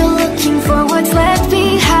 'Cause I'm still looking for what's left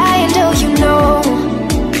behind. Oh, you know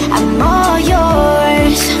I'm all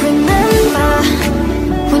yours. Remember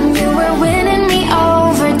when you were winning me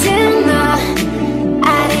over dinner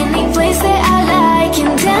at any place that I like in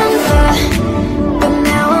Denver? But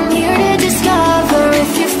now I'm here to discover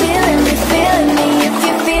if you're feeling me, if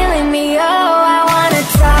you're feeling me. Oh, I wanna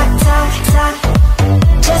talk, talk, talk,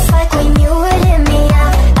 just like when you would hit me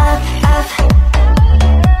up, up, up.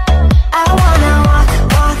 I wanna walk,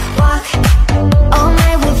 walk, walk all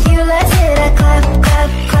night with you. Let's hit a club, club,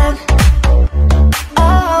 club.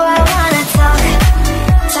 Oh, I wanna talk,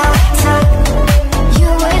 talk, talk. You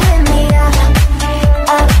would hit me up,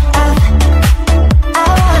 up, up. I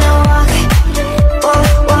wanna walk, walk,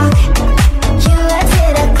 walk you. Let's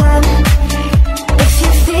hit a club. If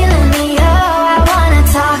you're feeling me, oh, I wanna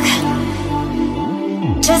talk,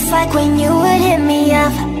 just like when you would hit me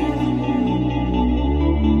up.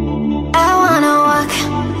 I wanna walk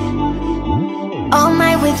all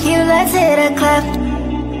night with you. Let's hit a club.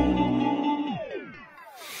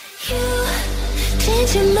 You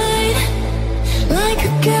change your mind like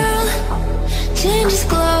a girl changes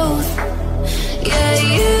clothes. Yeah,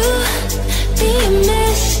 you be a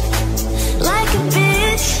mess like a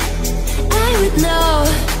bitch, I would know.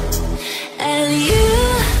 And you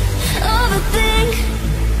overthink,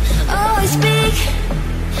 always speak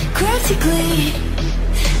critically.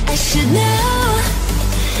 I should know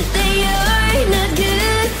that you're not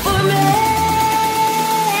good for me.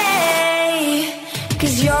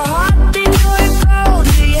 'Cause you're hot and you're cold,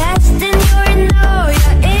 you're yes and you're no,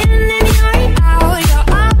 you're in and you're out, you're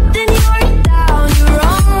up and you're down, you're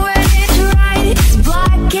wrong when it's right, it's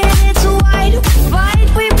black and it's white. We fight,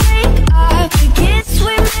 we break up, we kiss,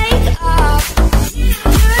 we make up. You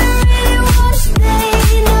really wanna stay,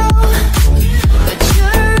 no, but you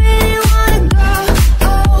really wanna go.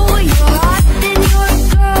 Oh, you're hot and you're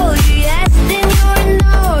cold, you're yes and you're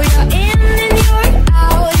no, you're in and you're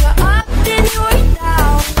out, you're up and you're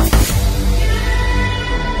down.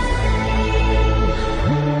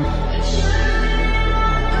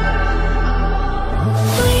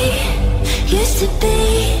 We used to be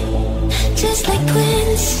just like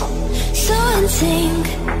twins, so in sync.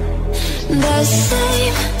 The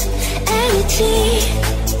same energy,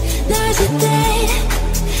 there's a dead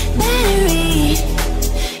battery.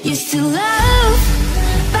 Used to love,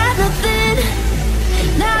 but nothing.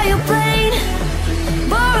 Now you're plain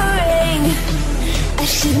boring. I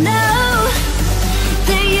should know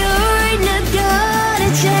that you're not gonna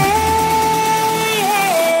change.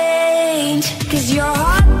 'Cause you're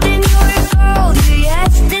hot and you're cold, you're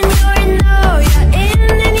yes and you're no, you're in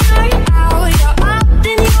and you're out, you're up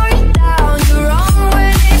and you're down, you're wrong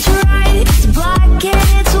when it's right, it's black and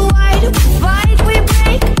it's white. We fight, we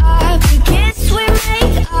break up, we kiss, we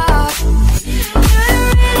make up. You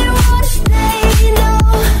really wanna stay, no,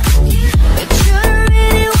 but you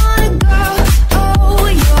really wanna go. Oh,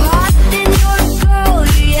 you're hot and you're cold,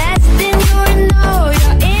 you're yes and you're no,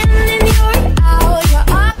 you're in and you're out, you're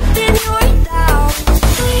up and you're down.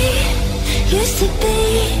 We used to be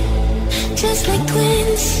just like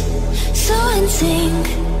twins, so in sync.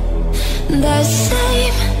 The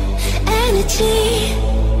same energy,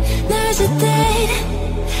 there's a dead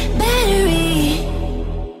battery.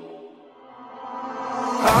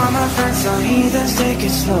 All my friends are heathens, take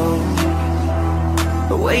it slow.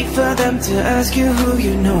 But wait for them to ask you who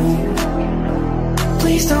you know.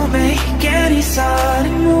 Please don't make any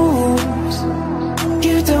sudden moves.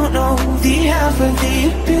 You don't know the half of the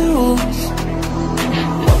abuse.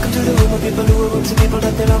 Welcome to the room of people who are rooms and people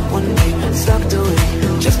that they love one day. Stop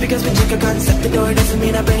doing. Just because we check a concept the door doesn't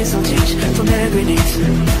mean our brains don't change from every needs.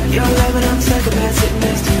 You're loving on the psychopath sitting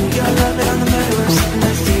next to you. You're loving on the murderer sitting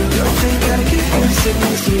next to you. You don't think gotta get you sitting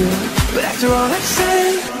next to you. But after all I've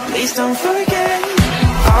said, please don't forget,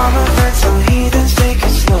 all my friends are heathens, take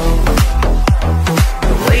it slow.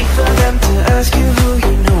 Wait for them to ask you who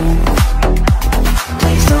you know.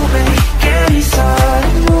 Please don't make any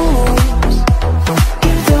sudden moves.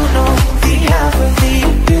 You don't know the half of the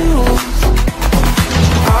abuse.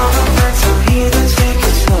 All my friends are heathens, take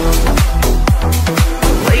it slow.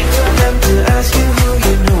 Wait for them to ask you who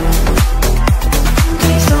you know.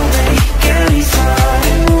 Please don't make any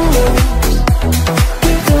sudden moves.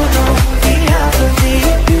 You don't know the half of the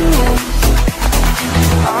abuse.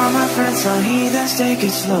 All my friends are heathens, take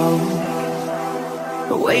it slow.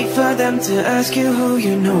 Wait for them to ask you who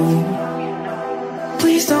you know.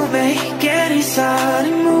 Please don't make any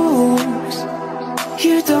sudden moves.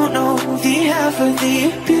 You don't know the half of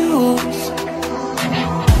the abuse.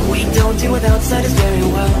 We don't deal with outsiders very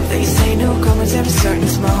well. They say newcomers have a certain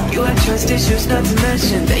smell. You have trust issues, not to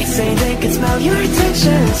mention they say they can smell your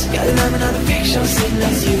intentions. Got loving on the fake show sitting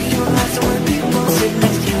next to you. You don't have to when people sitting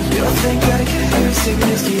next to you. You don't think gotta get here sitting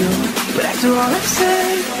next to you. But after all I've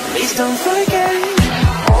said, please don't forget,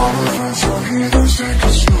 all my friends are here, don't take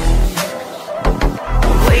it slow.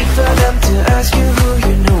 Wait for them to ask you who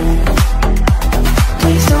you know.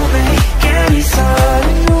 Please don't make any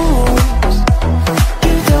sudden moves.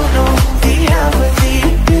 You don't know the half of the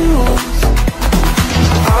abuse.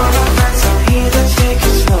 All my friends are here, don't take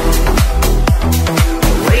it slow.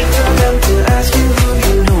 Wait for them to ask you who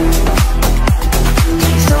you know.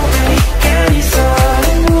 Please don't make any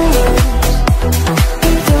sudden moves.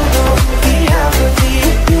 You don't know the half of the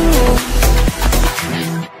abuse.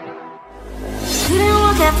 He didn't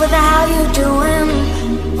walk up with a how you doing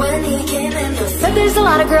when he came in. He said there's a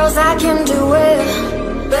lot of girls I can do it,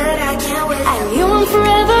 but I can't wait. I knew him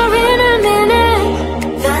forever in a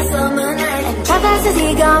minute. That summer night, and how fast as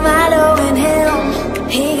he got Milo in him,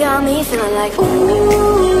 he got me feeling like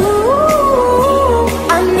ooh.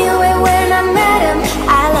 I knew it when I met him.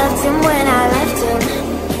 I loved him when I left him.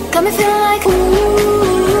 Got me feeling like ooh.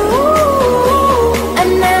 And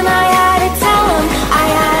then I had to tell him I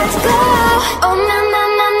had to go. Oh na na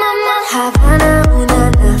na na na. Havana, ooh na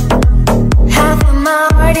na. Half of my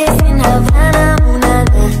heart is in Havana, ooh na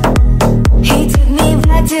na. He took me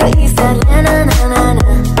back to East Atlanta, na na na.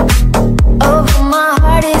 Oh, my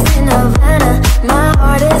heart is in Havana. My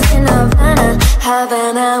heart is in Havana.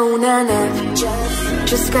 Havana, ooh na na.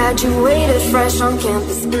 Just graduated fresh on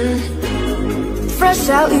campus, fresh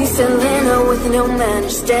out East Atlanta with no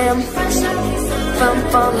manners, damn.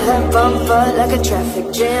 Bump on her bumper like a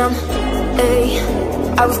traffic jam. Ay,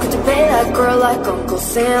 I was good to pay that girl like Uncle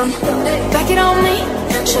Sam. Back it on me,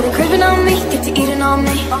 shawty craving on me, get to eating on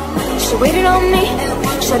me. She waited on me,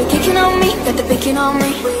 shawty kicking on me, got the bacon on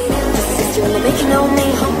me. This sister in the making on me.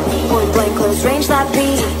 Point blank close range that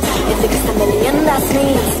beat. If it gets a million, that's me.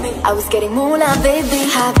 I was getting moolah, baby.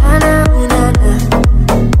 Havana, ooh na na.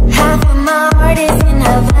 Half of my heart is in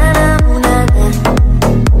Havana, ooh na na.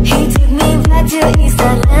 He took me back to East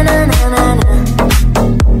Atlanta, na na na.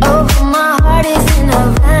 Oh, my heart is in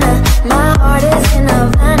Havana. My heart is in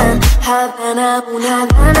Havana. Havana, ooh na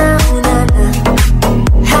na, ooh na na.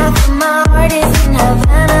 Half of my heart is in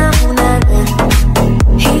Havana, ooh na na.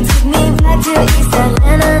 He took me back to East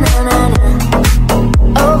Atlanta, na na na.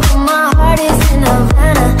 Oh, my heart is in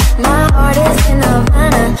Havana. My heart is in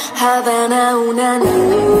Havana. Havana, ooh na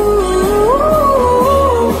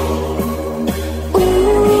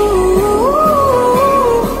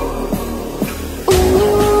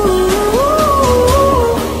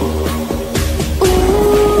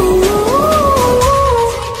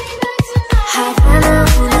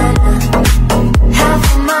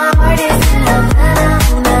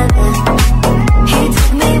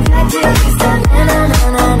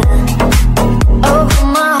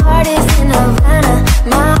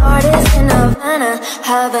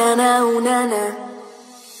na.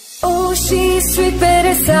 Oh, she's sweet but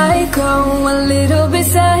a psycho, a little bit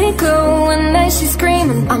psycho. One night she's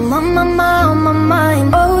screaming, I'm on my mind, on my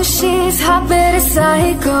mind. Oh, she's hot but a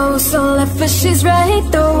psycho, so left but she's right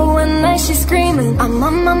though. One night she's screaming, I'm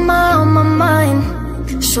on my mind, on my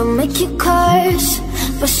mind. She'll make you curse,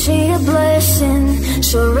 but she a blessing.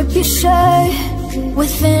 She'll rip your shirt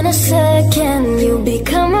within a second. You'll be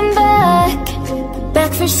coming back,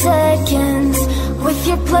 back for seconds. With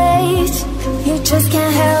your plate, you just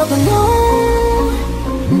can't help but know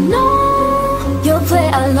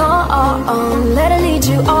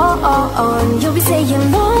on. You'll be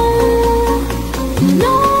saying no,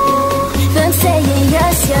 no, then saying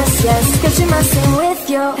yes, yes, yes, 'cause you're messing with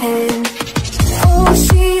your head. Oh,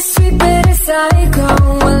 she's sweet but a psycho,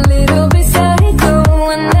 a little bit psycho,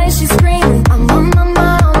 and then she's screaming, I'm on my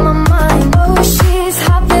mind, on my mind. Oh, she's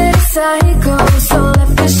hot but a psycho, so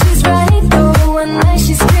left but she's right though, and then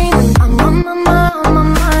she's screaming, I'm on my mind, on my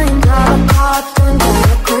mind. Got a caught and got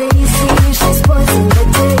her crazy, she's poison but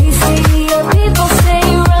tasty. Yeah, people say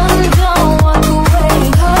run, don't walk away,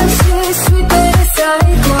 'cause she's sweet but a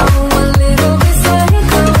psycho, a little bit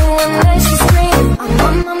psycho, and then she's screaming, I'm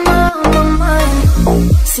on my mind, on my mind.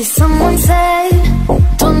 See, someone said,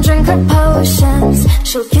 don't drink her potions,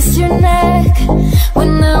 she'll kiss your neck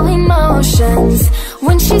with no emotions.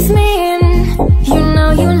 When she's mean, you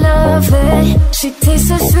know you love it, she tastes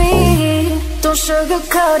so sweet, don't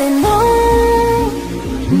sugarcoat it, no,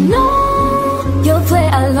 no. You'll play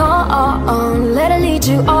along, let her lead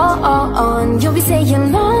you on. You'll be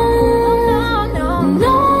saying no, no,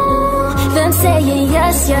 no, then saying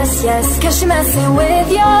yes, yes, yes, 'cause she's messing with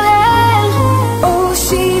your head. Oh,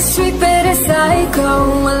 she's sweet but a psycho,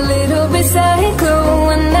 a little bit psycho,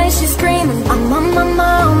 and then she's screaming, I'm on my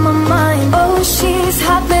mind, on my mind. Oh, she's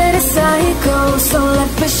hot but a psycho, so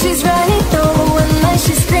left but she's right though, and then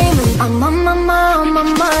she's screaming, I'm on my mind, on my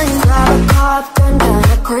mind. Got a cop gun,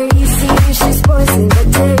 kinda crazy, she's poison but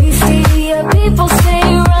tasty. Yeah, people say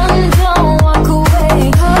run, don't walk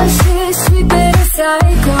away, 'cause she's sweet but a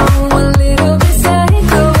psycho, a little bit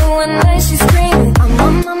psycho, and then she's screaming, I'm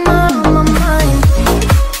on my mind, on my mind.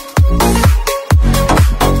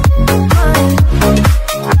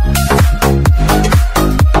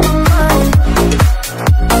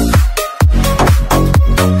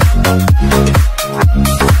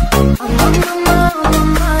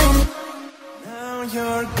 Now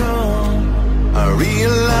you're gone, I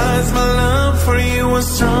realize my love for you was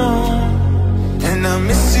strong, and I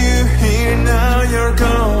miss you here. Now you're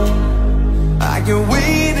gone, I get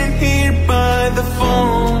waiting here by the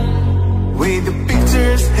phone, with the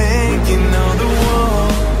pictures hanging on the wall.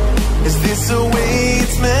 Is this the way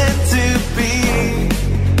it's meant to be?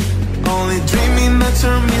 Only dreaming that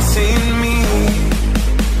you're missing me.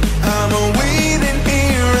 I'm waiting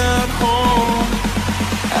here at home,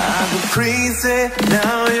 I go crazy,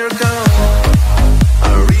 now you're gone.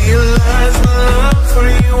 I realize my love for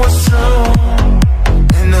you was strong,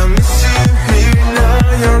 and I miss you here. Now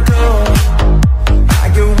you're gone, I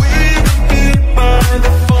get waiting here by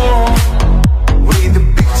the phone, with the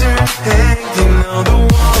picture hanging on the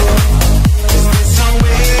wall. Is this the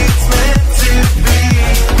way it's meant to be?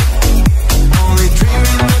 Only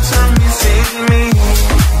dreaming that you're missing me.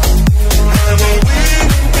 I'm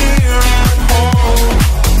waiting here at home,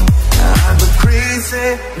 I go crazy,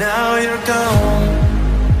 now you're gone.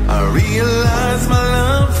 I realize my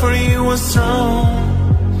love for you was strong,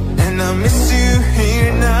 and I miss you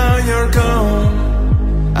here. Now you're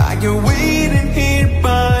gone, I get waiting here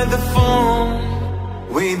by the phone,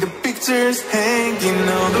 with the pictures hanging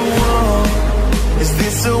on the wall. Is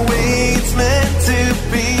this the way it's meant to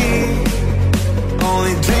be?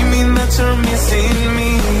 Only dreaming that you're missing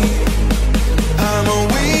me. I'm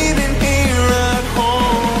waiting here at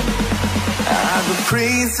home, I go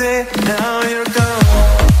crazy, now you're gone.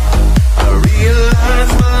 I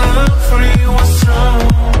realize my love for you was strong,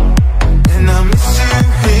 and I miss you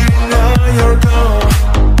here. Now you're gone,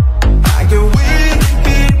 I get waiting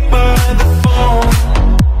here by the phone,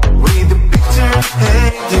 with the picture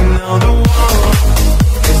hanging on the wall.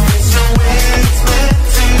 Is this the way it's meant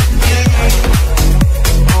to be?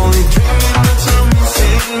 Only dreaming that you're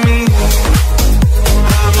missing me.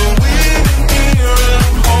 I'm waiting here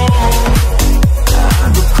at home, I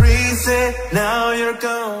go crazy, now you're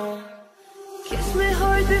gone. Kiss me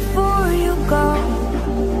hard before you go.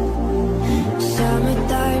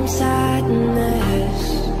 Summertime sadness.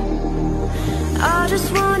 I just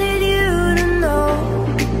wanted you to know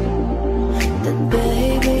that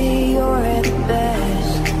baby you're the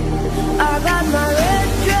best. I got my red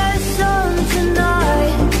dress on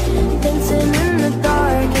tonight, dancing in the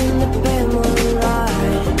dark in the pale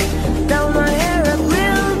moonlight. Down my hair a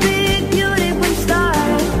real big beauty queen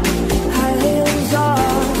style, high heels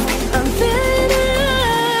off, I'm feeling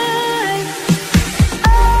alive.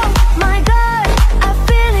 Oh my God, I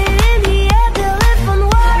feel it in the air, till it from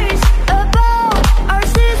wires above. Our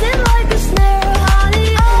seas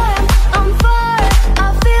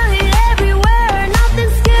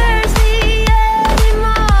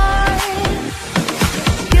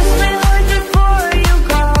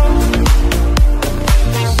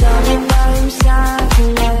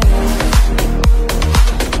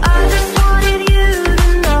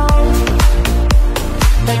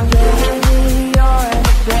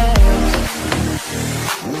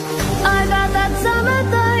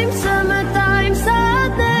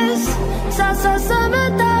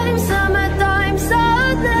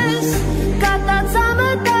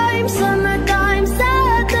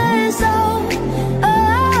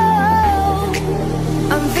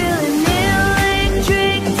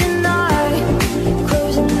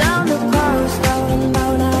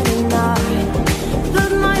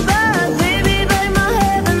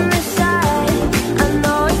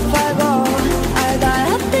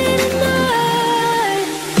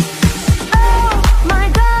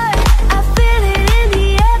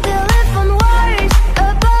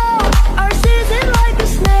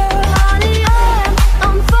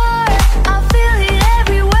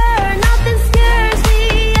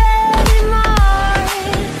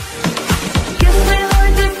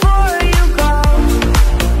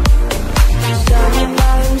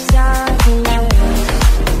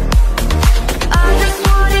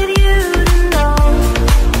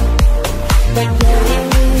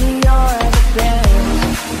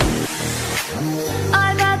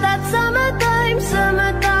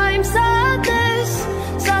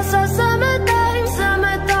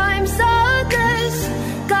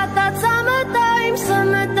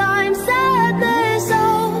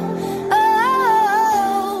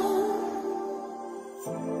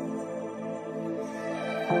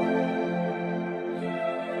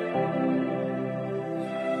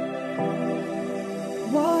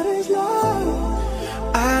What is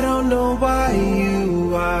love? I don't know why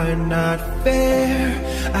you are not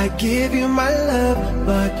fair. I give you my love,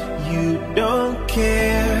 but you don't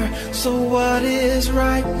care. So what is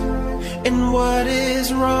right and what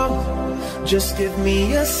is wrong? Just give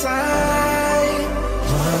me a sign.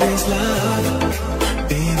 What is love?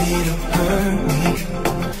 Baby, don't hurt me.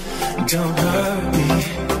 Don't hurt me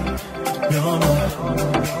no more.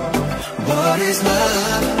 What is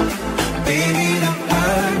love? Baby, don't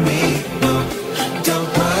hurt me. No, don't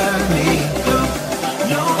hurt me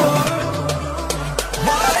no more.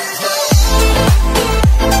 What is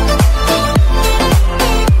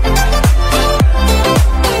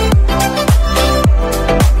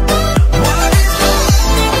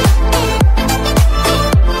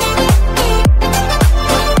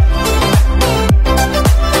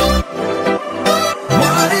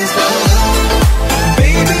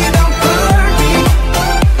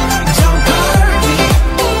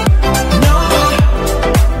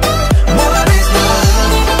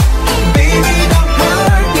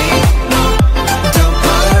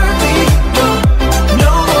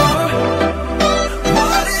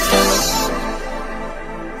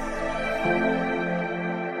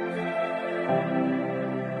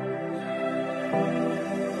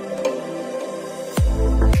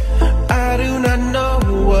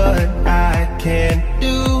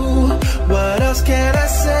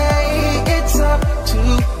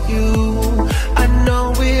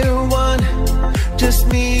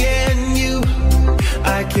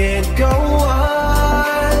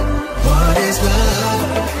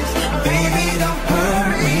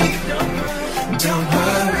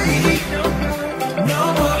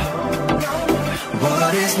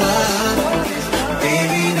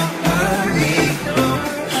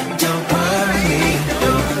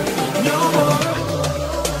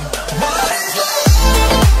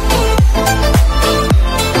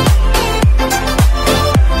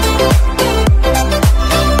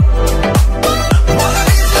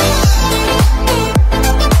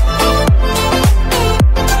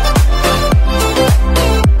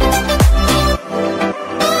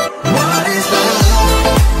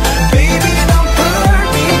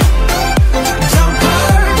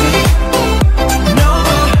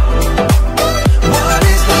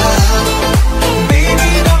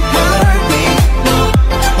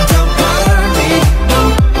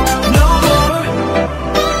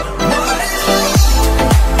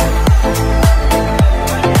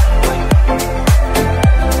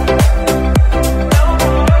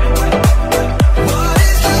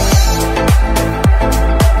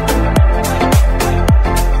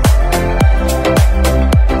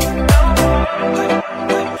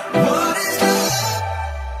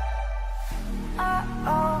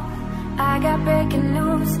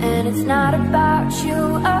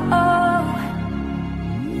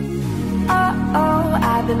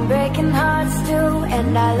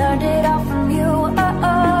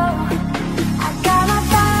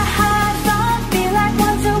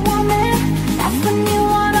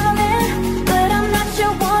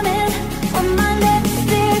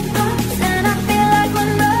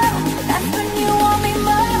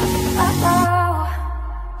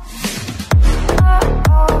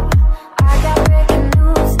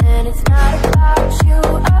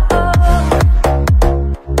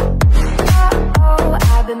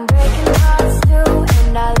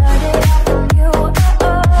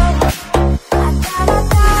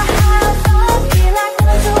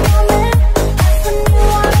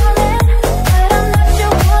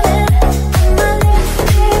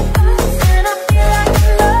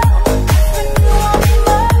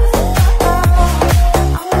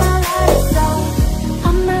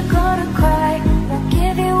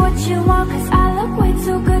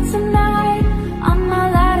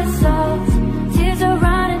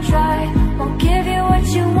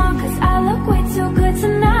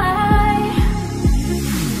tonight.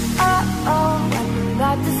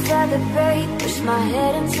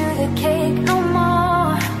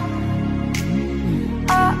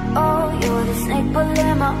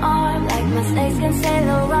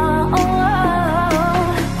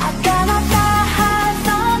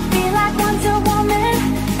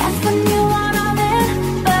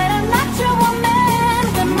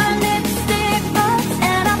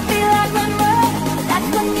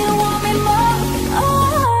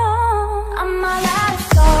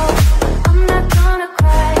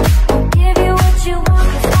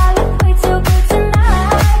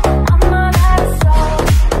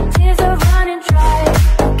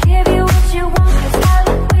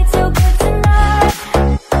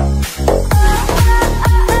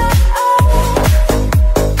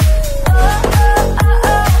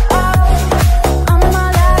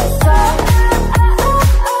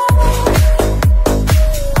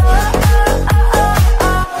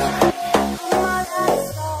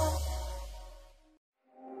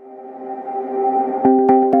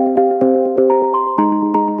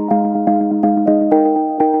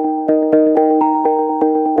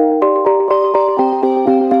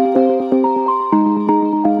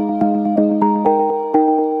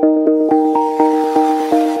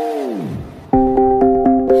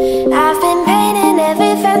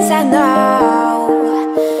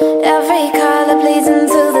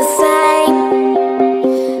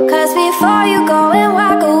 before you go and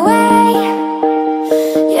walk away,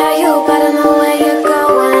 yeah, you better know where you're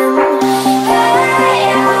going. Hey,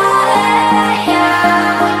 yeah, yeah.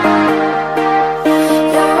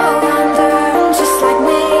 You're a wanderer just like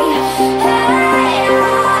me. Hey, yeah,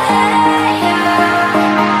 yeah.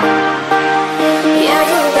 Yeah,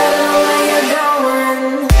 you better know where you're going.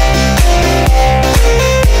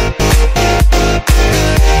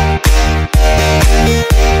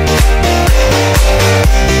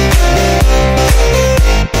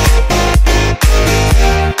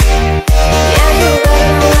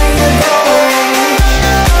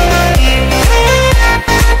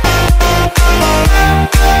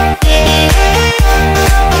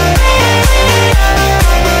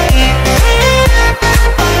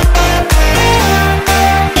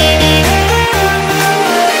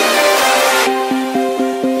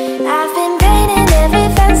 I've been painting every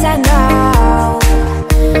fence I know,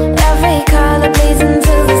 every color pleasing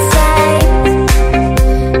to the same.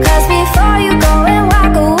 'Cause before you go and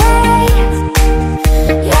walk away,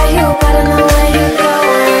 yeah, you better know where you're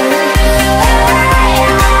going. Hey,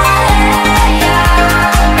 yeah, yeah.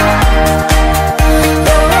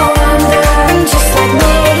 You're a wanderer just like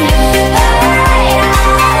me. Hey, yeah,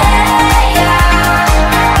 yeah.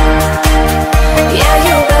 Yeah,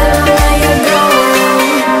 you better know where you're going.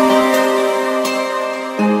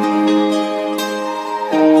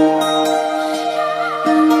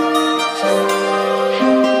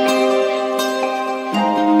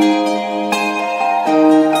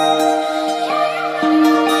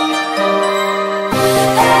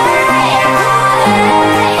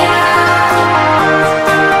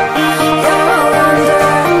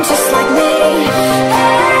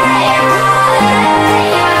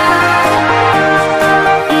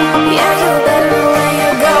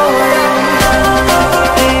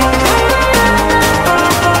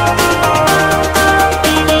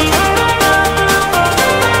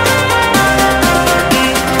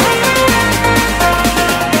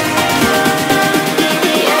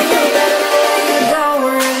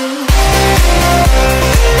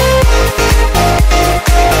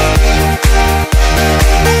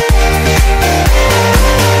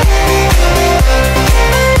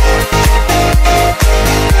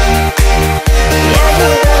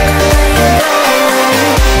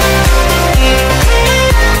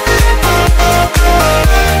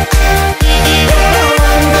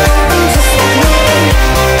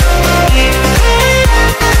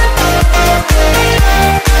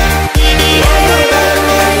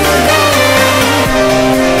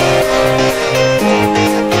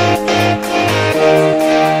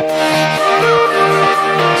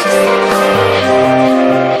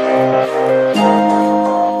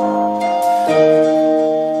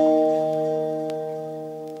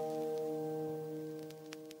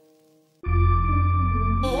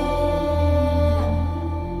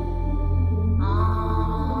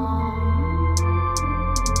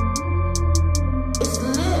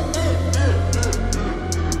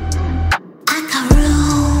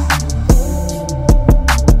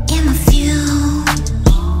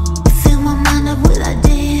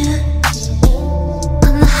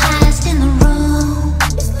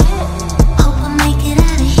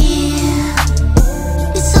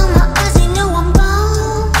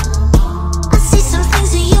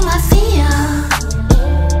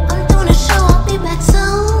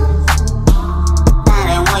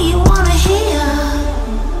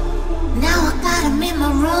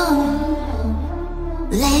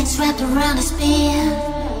 Legs wrapped around a spear,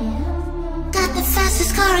 got the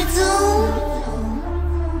fastest car in Zoom.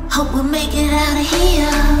 Hope we'll make it out of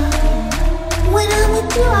here. When I'm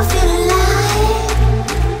with you, I feel alive.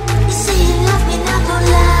 You say you love me, now don't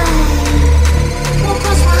lie. Won't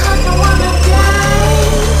cross my heart, don't wanna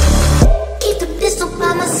die. Keep the pistol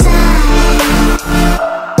by my side.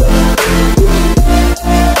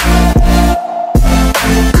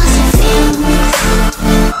 Cause it feels,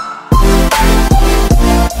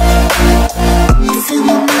 you feel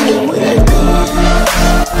my money with a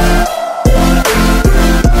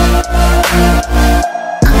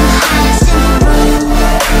I'm the highest in the room.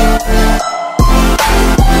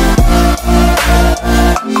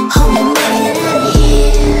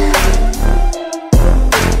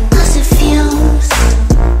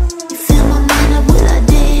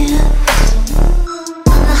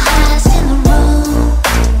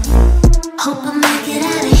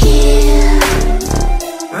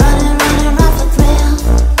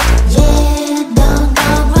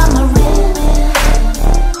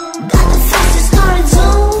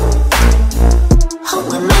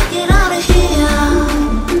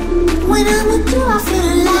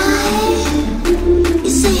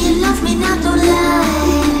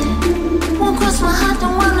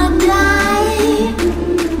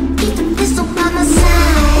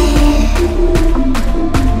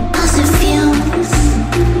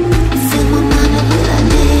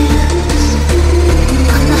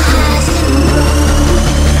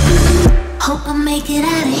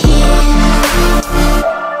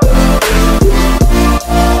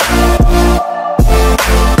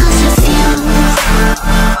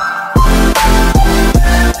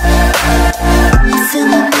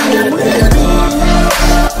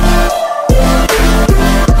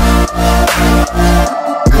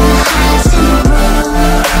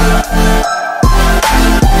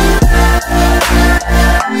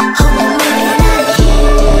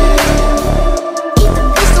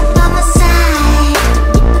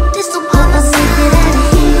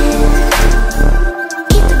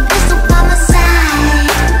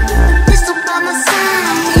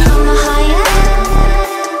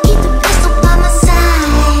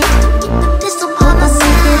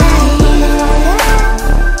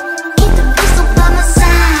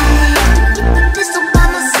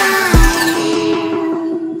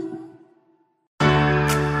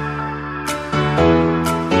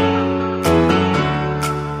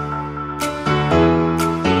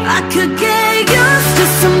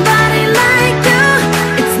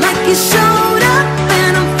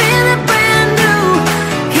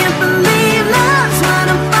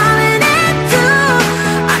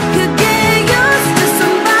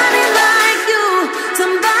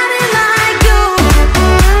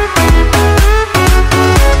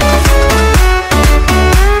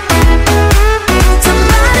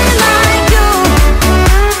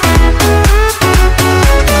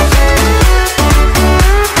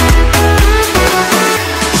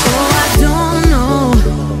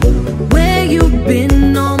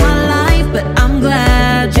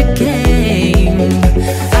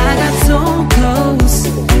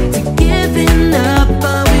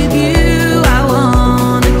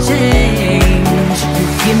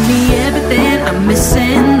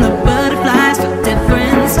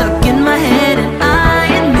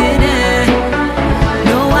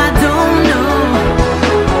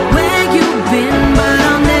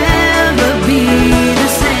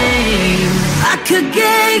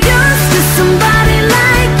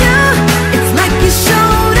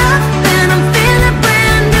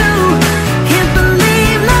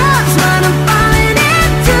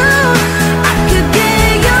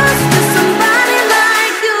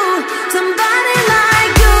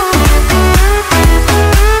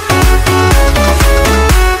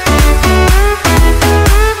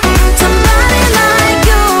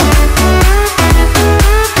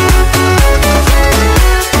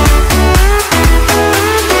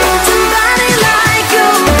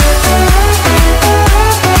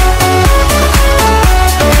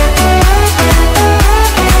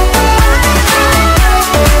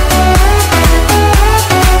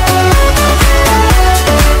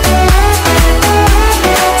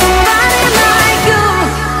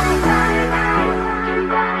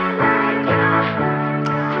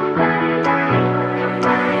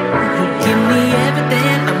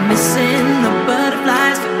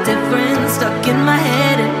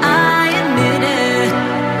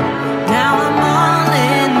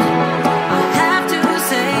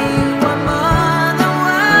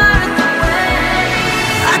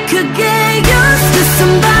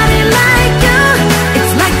 somebody like you.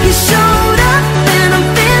 It's like you showed up and I'm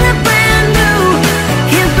feeling brand new.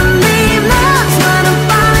 Can't believe love's what I'm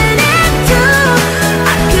falling into.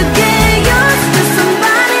 I could get used to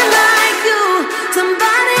somebody like you,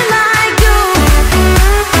 somebody like you.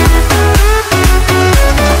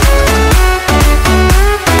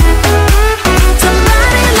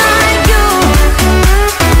 Somebody like you.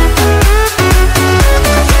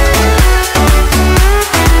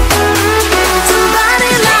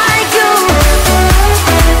 Somebody like you.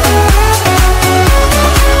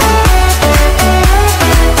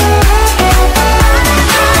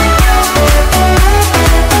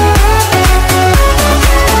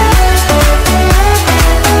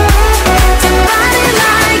 Somebody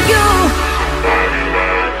like you.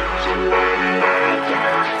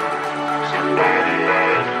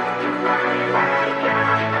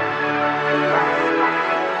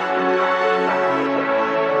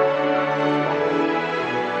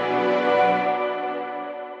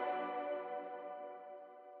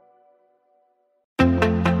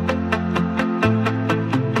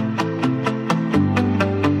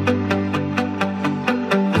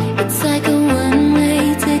 It's like a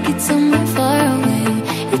one-way ticket somewhere far away.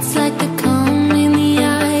 It's like the calm in the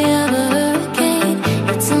eye of a hurricane.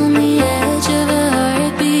 It's on the edge of a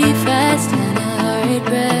heartbeat, fast and a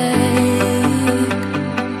heartbreak.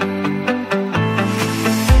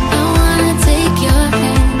 I wanna take your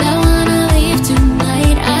hand, I wanna leave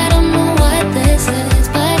tonight. I don't know what this is,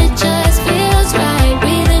 but it just feels right.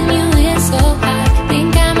 Breathing you in so high,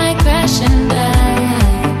 think I might crash and die.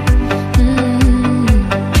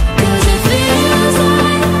 'Cause it feels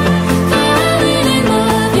like falling in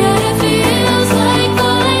love, yeah, it feels like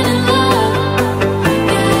falling in love.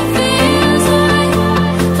 Yeah, it feels like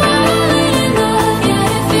falling in love,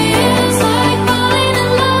 yeah, it feels like falling in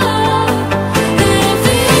love. And it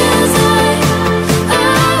feels like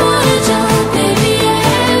I wanna jump, baby,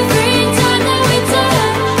 every time that we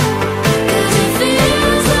touch. 'Cause it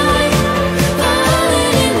feels like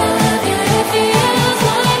falling in love, yeah, it feels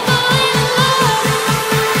like falling in love.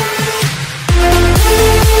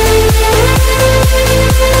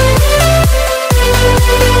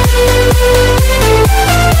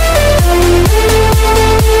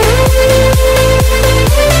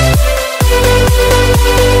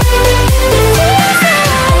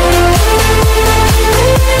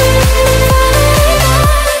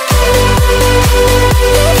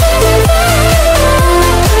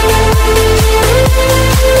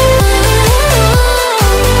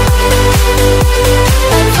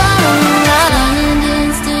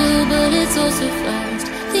 Still, but it's all so fast.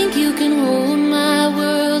 Think you can hold my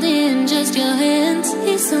world in just your hands.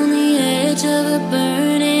 It's on the edge of a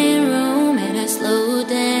burning room and I slow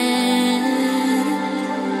down.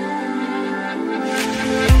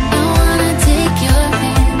 I wanna take your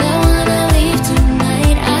hand, I wanna leave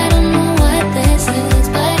tonight. I don't know what this is,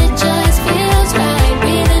 but it just feels right.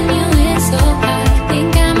 Breathing you in so high,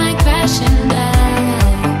 think I might crash and die.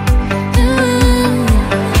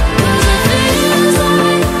 'Cause it feels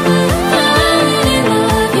like falling in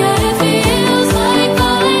love, yeah, it feels like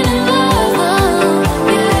falling in love.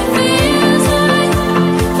 Yeah, it feels like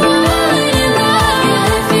falling in love,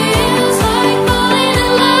 yeah, it feels like falling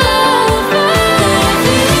in love. And it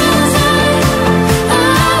feels like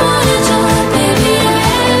I wanna jump, baby,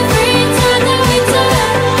 every time that we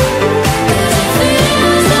touch. 'Cause it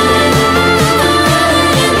feels like falling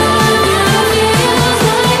in love, yeah, it feels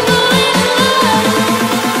like falling in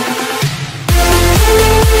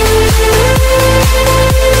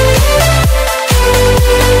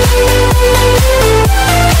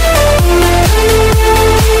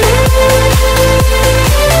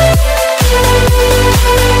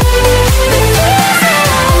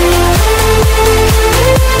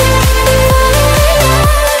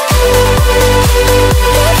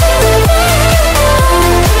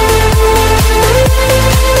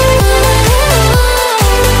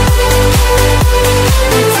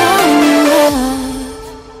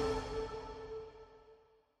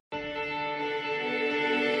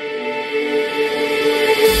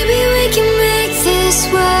Maybe we can make this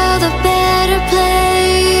world a better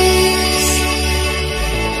place,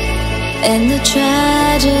 and the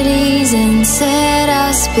tragedies and set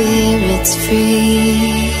our spirits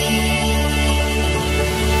free.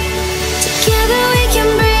 Together we can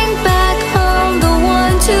bring back home the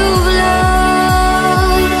ones who've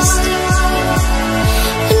lost,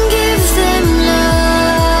 and give them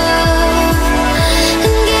love,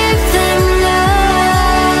 and give them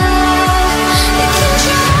love. They can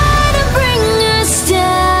try to bring us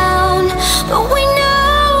down, but we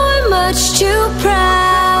know we're much too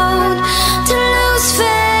proud to lose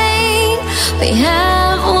faith. We have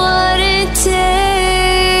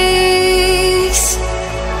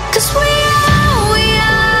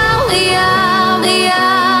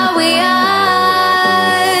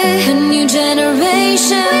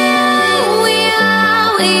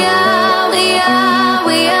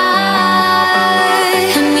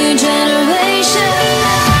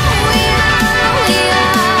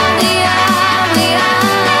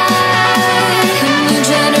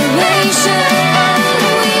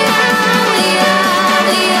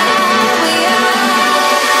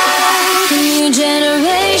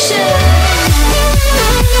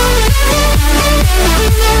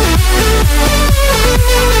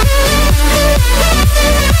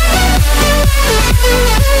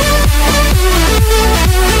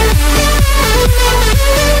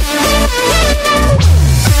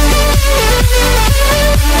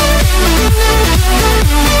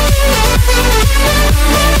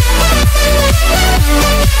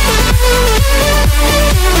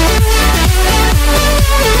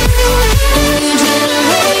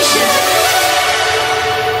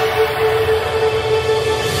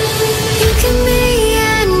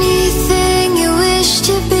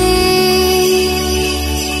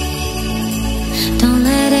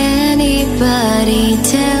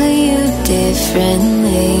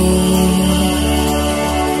friendly.